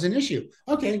even know that was an issue.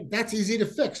 Okay, that's easy to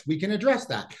fix. We can address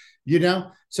that.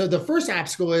 So the first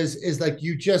obstacle is like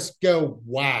you just go,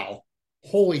 wow,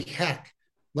 holy heck,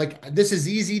 like this is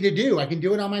easy to do. I can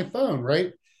do it on my phone,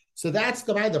 right? So that's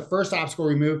the first obstacle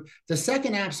remove. The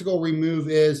second obstacle remove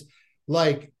is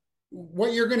like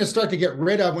what you're going to start to get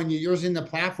rid of when you're using the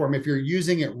platform, if you're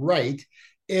using it right,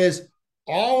 is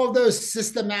all of those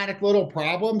systematic little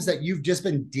problems that you've just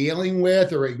been dealing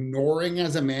with or ignoring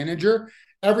as a manager.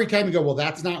 every time you go, well,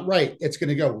 that's not right, it's going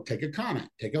to go, well, take a comment,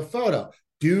 take a photo,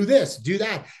 do this, do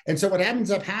that. And so what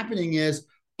ends up happening is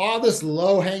all this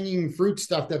low-hanging fruit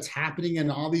stuff that's happening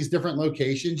in all these different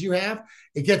locations you have,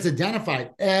 it gets identified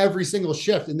every single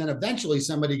shift. And then eventually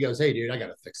somebody goes, hey, dude, I got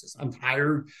to fix this. I'm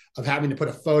tired of having to put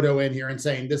a photo in here and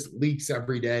saying this leaks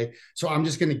every day. So I'm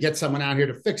just going to get someone out here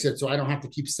to fix it so I don't have to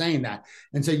keep saying that.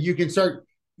 And so you can start,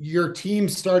 your team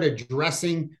start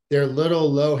addressing their little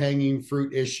low-hanging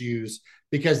fruit issues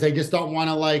because they just don't want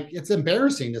to, like, it's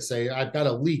embarrassing to say, I've got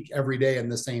a leak every day in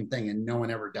the same thing and no one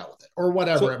ever dealt with it or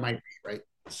whatever it might be, right?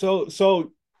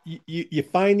 So you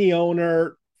find the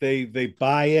owner, they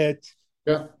buy it.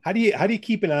 Yeah. How do you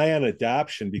keep an eye on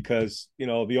adoption? Because, you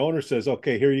know, the owner says,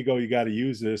 okay, here you go, you got to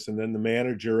use this. And then the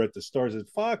manager at the store says,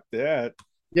 fuck that.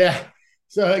 Yeah.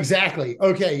 So exactly.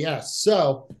 Okay. Yes. Yeah.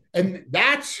 So, and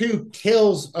that's who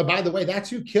kills, by the way, that's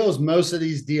who kills most of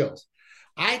these deals.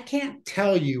 I can't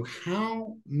tell you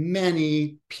how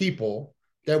many people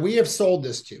that we have sold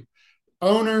this to,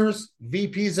 owners,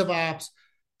 VPs of ops,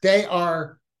 they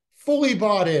are fully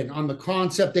bought in on the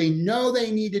concept. They know they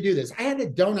need to do this. I had a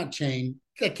donut chain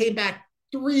that came back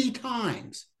 3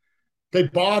 times. They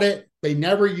bought it. They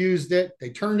never used it.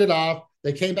 They turned it off.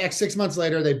 They came back 6 months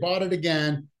later. They bought it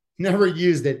again, never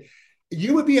used it.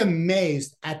 You would be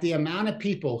amazed at the amount of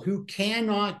people who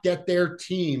cannot get their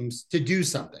teams to do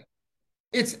something.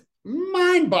 It's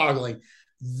mind-boggling.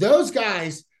 Those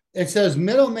guys, it's those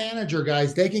middle manager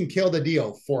guys, they can kill the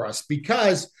deal for us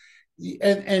because,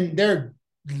 and they're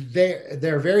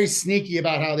very sneaky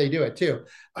about how they do it too.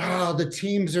 Oh, the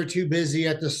teams are too busy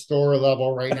at the store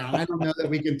level right now. I don't know that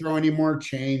we can throw any more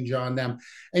change on them.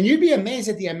 And you'd be amazed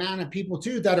at the amount of people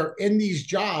too that are in these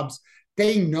jobs.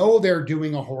 They know they're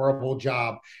doing a horrible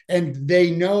job and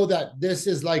they know that this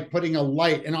is like putting a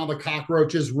light and all the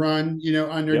cockroaches run, you know,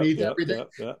 underneath everything.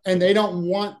 And they don't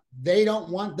want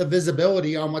the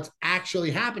visibility on what's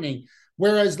actually happening.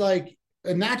 Whereas like,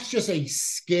 and that's just a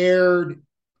scared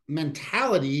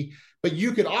mentality, but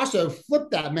you could also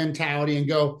flip that mentality and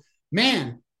go,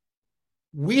 man,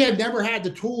 we have never had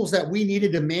the tools that we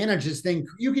needed to manage this thing.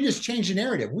 You can just change the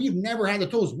narrative. We've never had the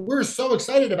tools. We're so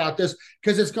excited about this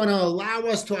because it's going to allow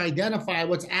us to identify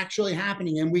what's actually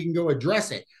happening and we can go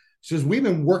address it. So we've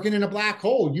been working in a black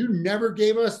hole. You never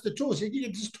gave us the tools. You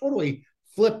can just totally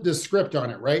flip the script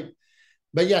on it, right?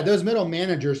 But yeah, those middle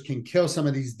managers can kill some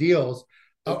of these deals.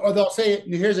 Or they'll say,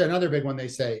 here's another big one they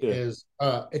say is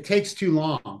it takes too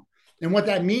long. And what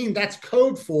that means, that's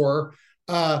code for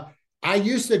I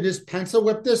used to just pencil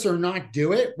whip this or not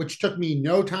do it, which took me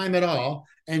no time at all.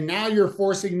 And now you're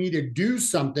forcing me to do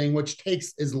something which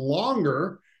is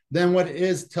longer than what it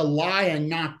is to lie and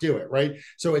not do it, right?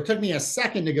 So it took me a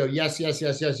second to go, yes.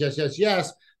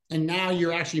 And now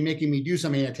you're actually making me do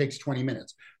something that takes 20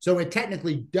 minutes. So it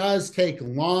technically does take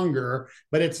longer,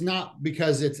 but it's not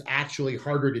because it's actually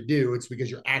harder to do. It's because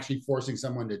you're actually forcing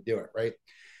someone to do it, right?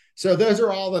 So those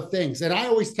are all the things. And I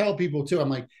always tell people too, I'm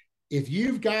like, if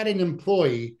you've got an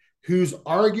employee who's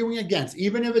arguing against,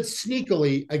 even if it's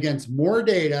sneakily against more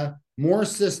data, more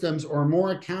systems, or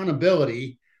more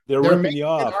accountability, they're making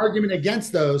an argument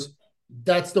against those.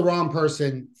 That's the wrong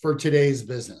person for today's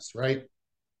business, right?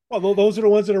 Well, those are the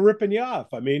ones that are ripping you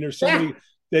off. I mean, there's so many,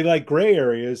 they like gray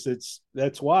areas.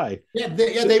 That's why. Yeah,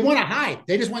 they want to hide.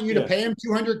 They just want you to pay them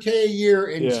 $200K a year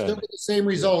and still get the same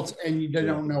results, and you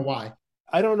don't know why.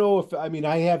 I don't know if, I mean,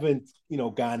 I haven't,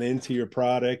 gone into your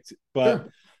product, but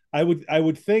I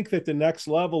would think that the next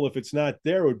level, if it's not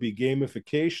there, would be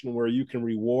gamification where you can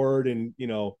reward and,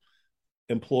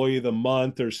 employee of the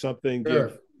month or something,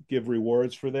 give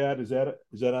rewards for that. Is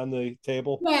that on the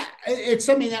table? Yeah, it's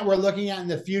something that we're looking at in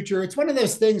the future. It's one of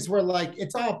those things where like,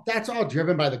 that's all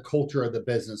driven by the culture of the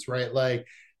business, right? Like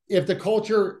if the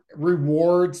culture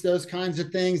rewards those kinds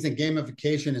of things, then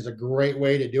gamification is a great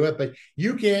way to do it. But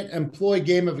you can't employ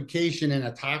gamification in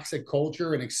a toxic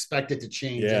culture and expect it to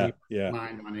change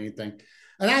mind on anything.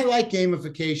 And I like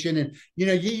gamification, and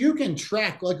you can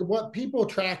track, like what people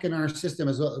track in our system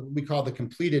is what we call the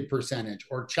completed percentage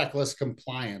or checklist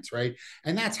compliance, right?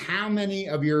 And that's how many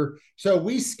of so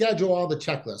we schedule all the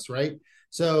checklists, right?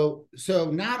 So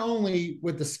not only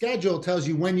with the schedule tells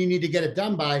you when you need to get it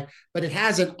done by, but it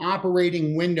has an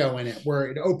operating window in it where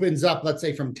it opens up, let's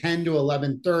say from 10 to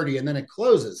 11:30, and then it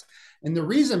closes. And the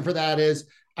reason for that is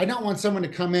I don't want someone to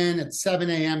come in at 7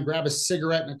 a.m., grab a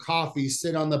cigarette and a coffee,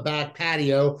 sit on the back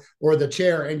patio or the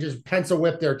chair and just pencil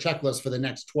whip their checklist for the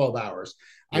next 12 hours.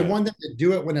 Yeah. I want them to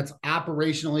do it when it's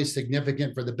operationally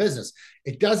significant for the business.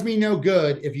 It does me no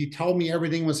good if you told me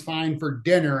everything was fine for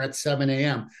dinner at 7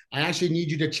 a.m. I actually need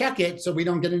you to check it so we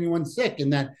don't get anyone sick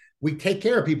and that we take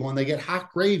care of people and they get hot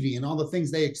gravy and all the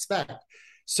things they expect.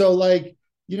 So like,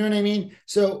 you know what I mean?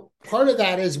 So part of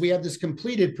that is we have this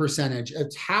completed percentage.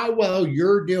 It's how well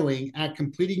you're doing at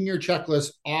completing your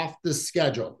checklist off the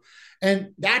schedule.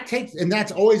 And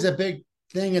that's always a big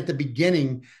thing at the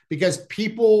beginning because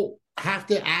people have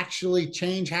to actually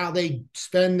change how they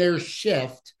spend their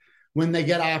shift when they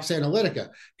get OptsAnalyitica,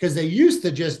 because they used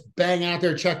to just bang out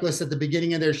their checklist at the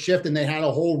beginning of their shift and they had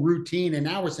a whole routine. And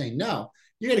now we're saying, no,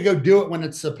 you got to go do it when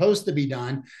it's supposed to be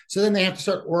done. So then they have to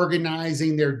start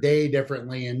organizing their day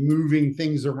differently and moving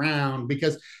things around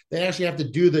because they actually have to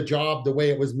do the job the way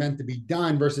it was meant to be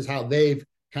done versus how they've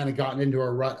kind of gotten into a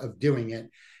rut of doing it.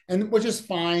 And which is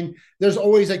fine. There's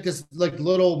always like this like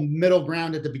little middle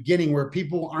ground at the beginning where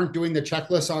people aren't doing the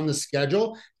checklist on the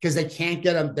schedule because they can't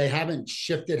get them. They haven't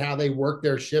shifted how they work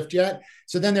their shift yet.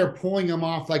 So then they're pulling them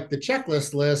off like the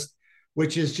checklist list,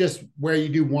 which is just where you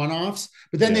do one-offs,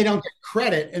 but then they don't get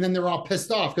credit. And then they're all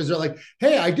pissed off because they're like,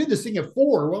 hey, I did this thing at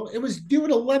 4. Well, it was due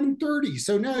at 11:30.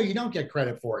 So no, you don't get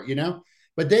credit for it, you know,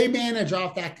 but they manage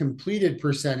off that completed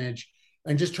percentage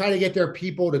and just try to get their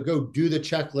people to go do the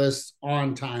checklist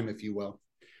on time, if you will.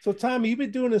 So Tom, you've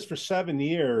been doing this for 7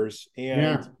 years,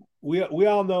 and we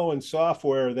all know in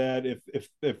software that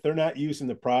if they're not using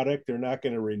the product, they're not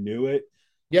going to renew it.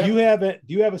 Yeah. Do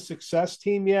you have a success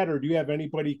team yet, or do you have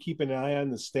anybody keep an eye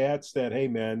on the stats that, hey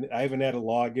man, I haven't had a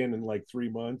login in like 3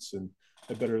 months and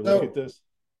I better look at this?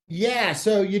 Yeah.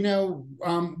 So, you know,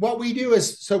 what we do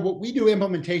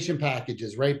implementation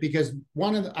packages, right? Because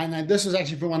this is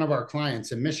actually for one of our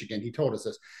clients in Michigan. He told us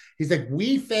this. He's like,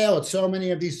 we fail at so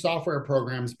many of these software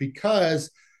programs because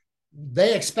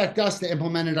they expect us to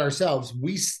implement it ourselves.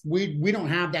 We don't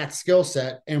have that skill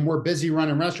set and we're busy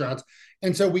running restaurants.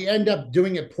 And so we end up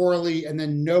doing it poorly and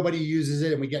then nobody uses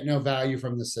it and we get no value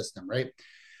from the system, right?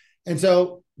 And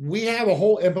so we have a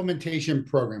whole implementation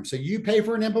program. So you pay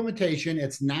for an implementation.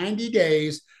 It's 90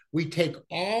 days. We take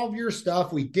all of your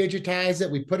stuff, we digitize it,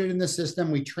 we put it in the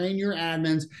system, we train your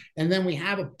admins, and then we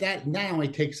have that only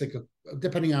takes like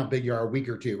depending on how big you are, a week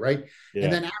or two, right? Yeah.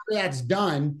 And then after that's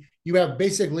done, you have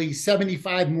basically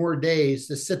 75 more days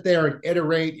to sit there and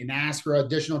iterate and ask for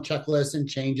additional checklists and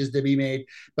changes to be made.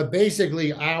 But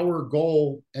basically our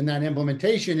goal in that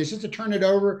implementation is just to turn it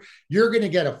over. You're going to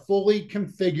get a fully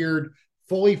configured,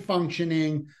 fully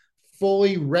functioning,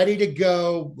 fully ready to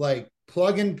go, like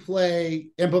plug and play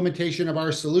implementation of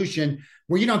our solution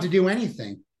where you don't have to do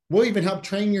anything. We'll even help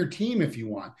train your team if you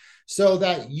want, so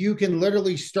that you can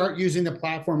literally start using the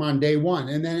platform on day one.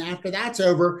 And then after that's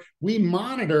over, we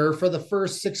monitor for the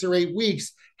first 6 or 8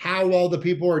 weeks how well the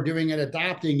people are doing at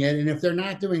adopting it. And if they're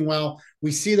not doing well,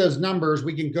 we see those numbers,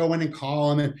 we can go in and call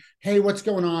them and, hey, what's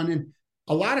going on? And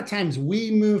a lot of times we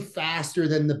move faster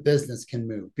than the business can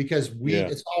move because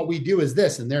it's all we do is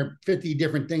this, and there are 50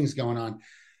 different things going on.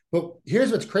 But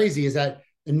here's what's crazy is that,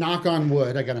 and knock on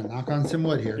wood, I got to knock on some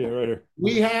wood here. Yeah, right here.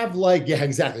 We have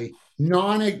exactly.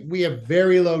 We have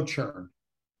very low churn.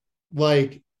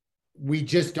 Like we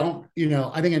just don't,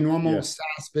 I think a normal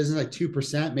SaaS business, like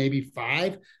 2%, maybe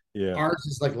 5%. Yeah. Ours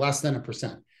is like less than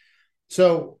 1%.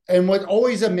 So, and what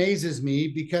always amazes me,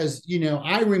 because,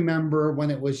 I remember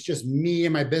when it was just me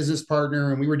and my business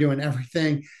partner and we were doing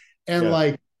everything and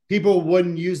like people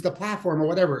wouldn't use the platform or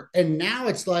whatever. And now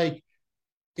it's like,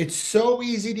 it's so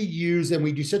easy to use and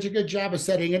we do such a good job of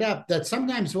setting it up that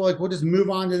sometimes we'll just move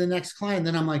on to the next client.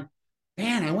 Then I'm like,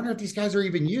 man, I wonder if these guys are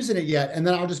even using it yet. And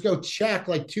then I'll just go check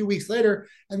like 2 weeks later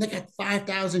and they got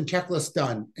 5,000 checklists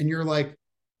done. And you're like,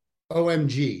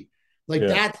 OMG.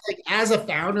 That's like, as a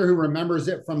founder who remembers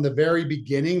it from the very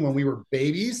beginning when we were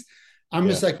babies, I'm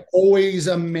just like always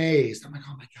amazed. I'm like,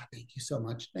 oh my God, thank you so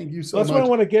much. Thank you so much. That's what I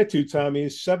want to get to, Tommy.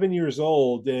 He's 7 years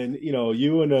old and,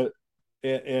 you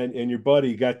and your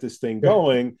buddy got this thing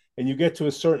going and you get to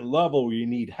a certain level where you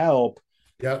need help.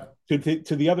 Yeah. To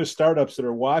the other startups that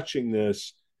are watching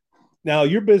this. Now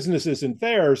your business isn't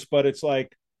theirs, but it's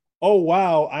like, oh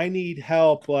wow, I need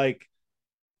help. Like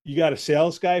you got a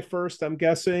sales guy first, I'm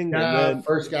guessing. Yeah, and then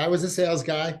first guy was a sales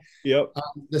guy. Yep.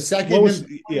 The second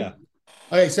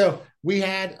Okay, so we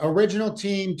had original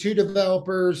team, 2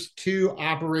 developers, 2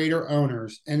 operator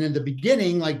owners. And in the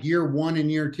beginning, like year 1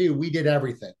 and year 2, we did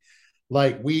everything.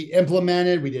 Like we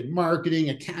implemented, we did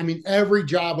marketing. Every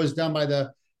job was done by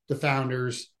the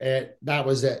founders. That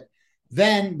was it.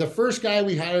 Then the first guy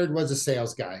we hired was a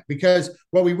sales guy, because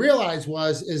what we realized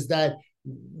is that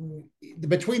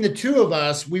between the 2 of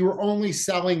us, we were only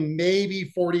selling maybe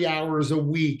 40 hours a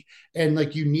week. And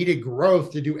like you needed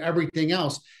growth to do everything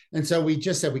else. And so we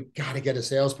just said, we got to get a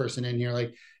salesperson in here.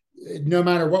 Like no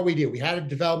matter what we do, we had a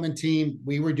development team.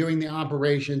 We were doing the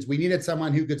operations. We needed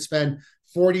someone who could spend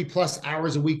 40 plus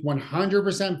hours a week,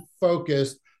 100%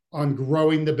 focused on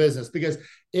growing the business, because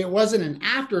it wasn't an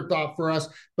afterthought for us,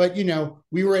 but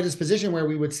we were at this position where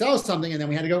we would sell something and then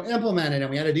we had to go implement it and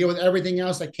we had to deal with everything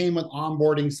else that came with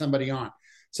onboarding somebody on.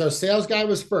 So sales guy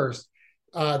was first.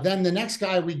 Then the next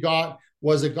guy we got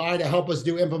was a guy to help us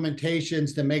do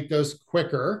implementations to make those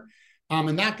quicker.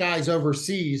 And that guy's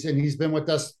overseas and he's been with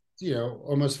us,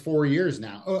 almost 4 years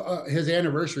now. His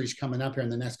anniversary is coming up here in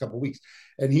the next couple of weeks.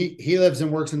 And he lives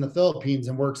and works in the Philippines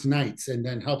and works nights and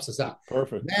then helps us out.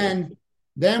 Perfect.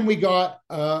 Then we got,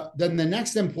 then the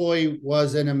next employee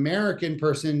was an American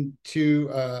person to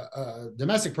a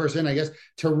domestic person, I guess,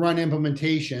 to run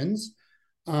implementations.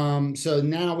 So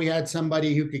now we had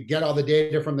somebody who could get all the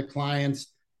data from the clients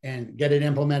and get it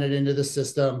implemented into the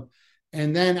system.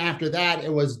 And then after that,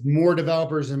 it was more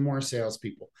developers and more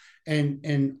salespeople.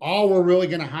 And all we're really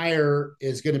going to hire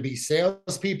is going to be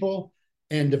salespeople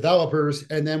and developers.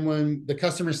 And then when the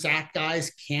customer sat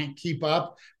guys can't keep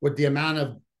up with the amount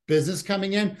of business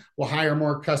coming in, we'll hire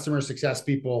more customer success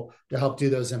people to help do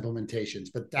those implementations.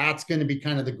 But that's going to be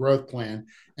kind of the growth plan.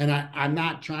 And I'm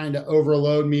not trying to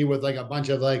overload me with like a bunch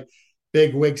of like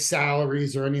big wig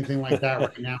salaries or anything like that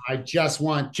right now. I just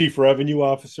want chief revenue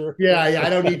officer. Yeah. I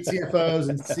don't need CFOs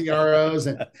and CROs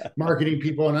and marketing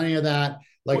people and any of that.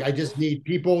 Like, I just need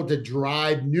people to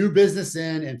drive new business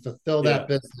in and fulfill that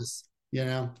business,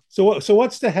 So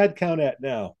what's the head count at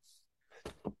now?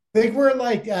 I think we're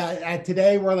like, at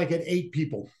today, we're like at 8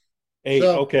 people. 8.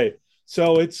 Okay.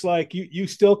 So it's like you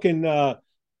still can,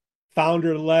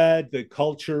 founder led, the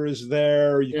culture is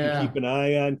there. You can keep an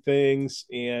eye on things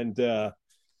and,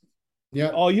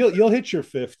 you'll hit your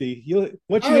 50.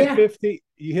 Once you hit 50,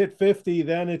 you hit 50,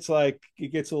 then it's like,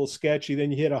 it gets a little sketchy.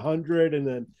 Then you hit 100 and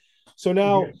then, so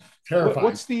now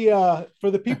what's the,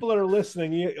 for the people that are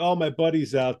listening, all my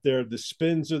buddies out there, the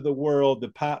Spins of the world, the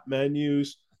Pop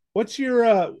Menus, what's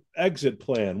your exit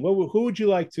plan? Who would you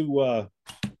like to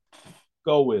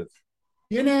go with?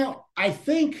 I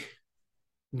think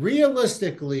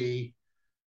realistically,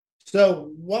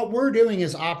 so what we're doing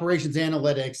is operations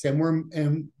analytics,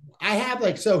 and I have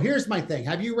like, so here's my thing.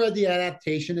 Have you read The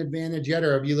Adaptation Advantage yet,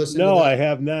 or have you listened to that? No, I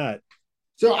have not.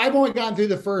 So I've only gone through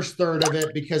the first third of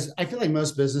it because I feel like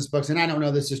most business books, and I don't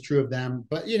know this is true of them,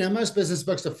 but most business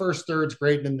books, the first third's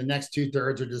great, and then the next 2/3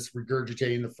 are just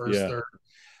regurgitating the first third.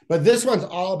 But this one's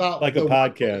all about like a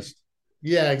podcast.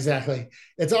 Yeah, exactly.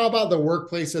 It's all about the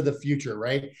workplace of the future,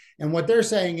 right? And what they're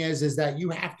saying is that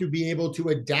you have to be able to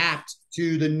adapt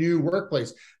to the new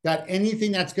workplace, that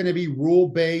anything that's going to be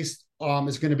rule-based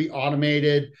is going to be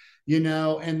automated,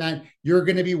 and that you're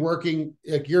going to be working,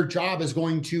 like your job is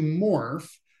going to morph,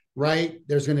 right?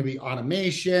 There's going to be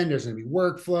automation, there's going to be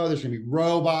workflow, there's going to be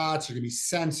robots, there's going to be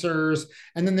sensors,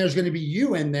 and then there's going to be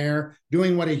you in there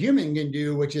doing what a human can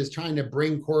do, which is trying to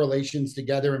bring correlations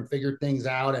together and figure things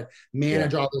out and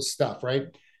manage all this stuff, right?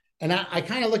 And I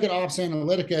kind of look at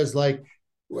OptsAnalyitica as like,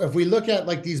 if we look at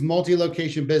like these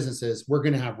multi-location businesses, we're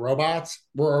going to have robots.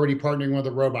 We're already partnering with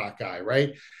a robot guy,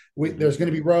 right? There's going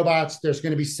to be robots. There's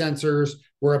going to be sensors.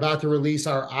 We're about to release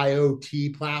our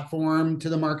IoT platform to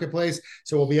the marketplace.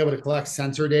 So we'll be able to collect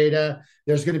sensor data.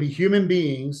 There's going to be human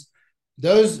beings.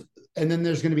 And then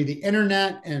there's going to be the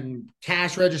internet and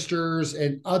cash registers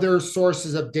and other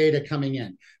sources of data coming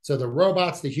in. So the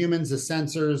robots, the humans, the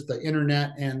sensors, the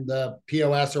internet, and the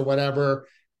POS or whatever,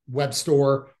 web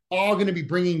store, all going to be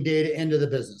bringing data into the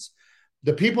business.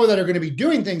 The people that are going to be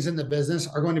doing things in the business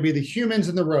are going to be the humans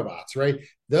and the robots, right?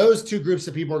 Those two groups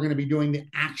of people are going to be doing the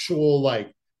actual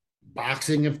like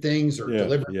boxing of things or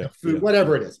delivering food,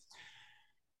 whatever it is.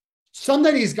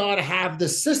 Somebody's got to have the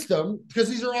system, because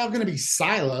these are all going to be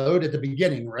siloed at the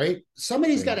beginning, right?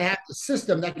 Somebody's got to have the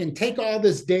system that can take all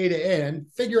this data in,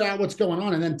 figure out what's going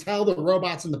on, and then tell the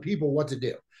robots and the people what to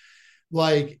do.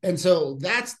 And so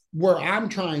that's where I'm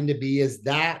trying to be, is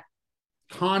that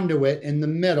conduit in the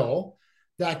middle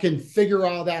that can figure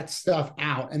all that stuff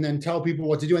out and then tell people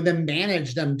what to do and then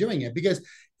manage them doing it. Because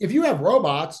if you have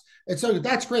robots,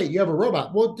 that's great. You have a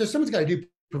robot. Well, someone's got to do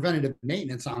preventative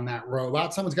maintenance on that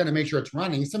robot. Someone's got to make sure it's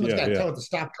running. Someone's got to tell it to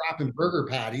stop dropping burger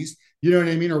patties, you know what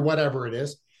I mean? Or whatever it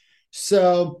is.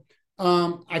 So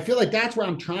I feel like that's where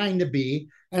I'm trying to be.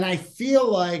 And I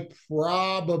feel like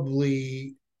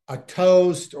probably a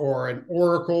Toast or an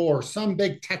Oracle or some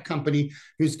big tech company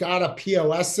who's got a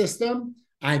POS system,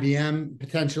 IBM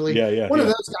potentially. One of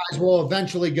those guys will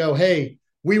eventually go, hey,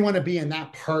 we want to be in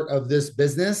that part of this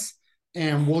business,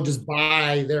 and we'll just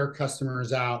buy their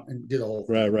customers out and do the whole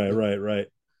thing. Right.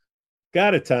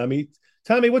 Got it, Tommy.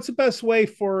 Tommy, what's the best way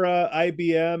for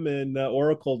IBM and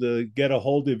Oracle to get a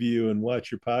hold of you and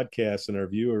watch your podcast and our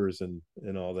viewers and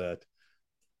all that?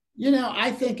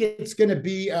 I think it's going to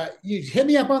be, you hit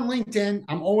me up on LinkedIn.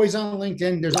 I'm always on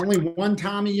LinkedIn. There's only one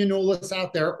Tommy Yionoulis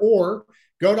out there, or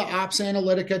go to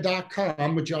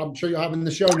OptsAnalyitica.com, which I'm sure you'll have in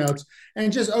the show notes,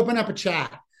 and just open up a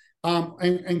chat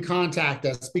and contact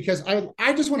us, because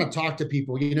I just want to talk to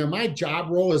people. My job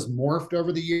role has morphed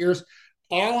over the years.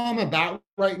 All I'm about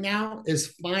right now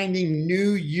is finding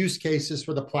new use cases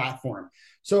for the platform.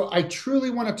 So I truly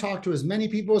want to talk to as many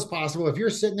people as possible. If you're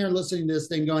sitting there listening to this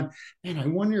thing going, man, I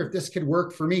wonder if this could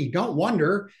work for me. Don't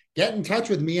wonder, get in touch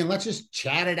with me and let's just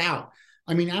chat it out.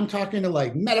 I mean, I'm talking to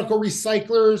like medical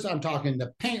recyclers. I'm talking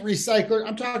to paint recyclers.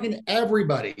 I'm talking to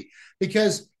everybody,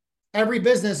 because every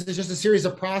business is just a series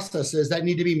of processes that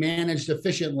need to be managed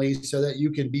efficiently so that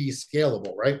you can be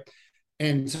scalable, right?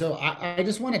 And so I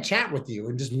just want to chat with you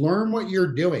and just learn what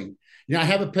you're doing. I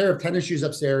have a pair of tennis shoes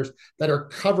upstairs that are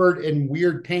covered in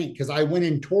weird paint because I went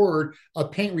and toured a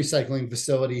paint recycling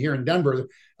facility here in Denver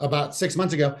about 6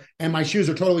 months ago, and my shoes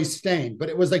are totally stained. But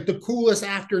it was like the coolest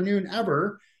afternoon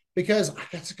ever because I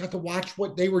got to watch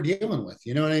what they were dealing with.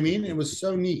 You know what I mean? It was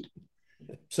so neat.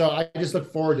 So I just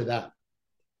look forward to that.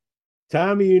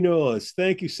 Tommy Yionoulis,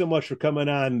 thank you so much for coming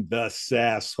on the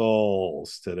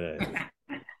SAASholes today.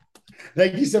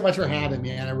 Thank you so much for having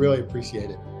me, and I really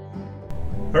appreciate it.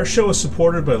 Our show is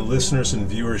supported by listeners and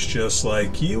viewers just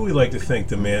like you. We'd like to thank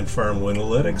Demand Farm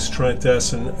Winalytics, Trent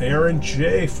S., and Aaron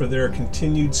J. for their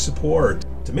continued support.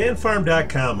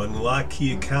 DemandFarm.com. Unlock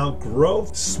key account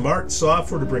growth, smart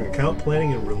software to bring account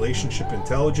planning and relationship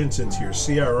intelligence into your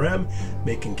CRM,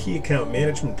 making key account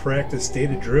management practice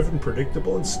data-driven,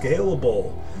 predictable, and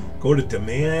scalable. Go to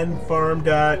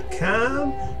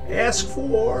DemandFarm.com. Ask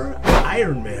for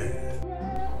Ironman.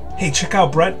 Hey, check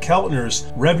out Brett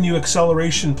Keltner's Revenue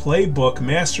Acceleration Playbook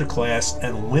Masterclass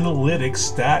at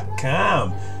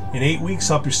Winalytics.com. In 8 weeks,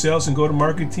 help your sales and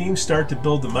go-to-market team start to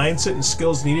build the mindset and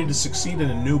skills needed to succeed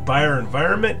in a new buyer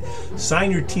environment.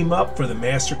 Sign your team up for the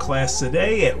masterclass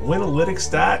today at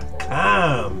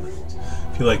Winalytics.com.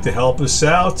 If you'd like to help us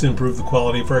out to improve the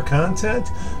quality of our content,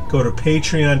 go to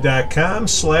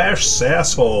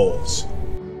Patreon.com/SAASholes.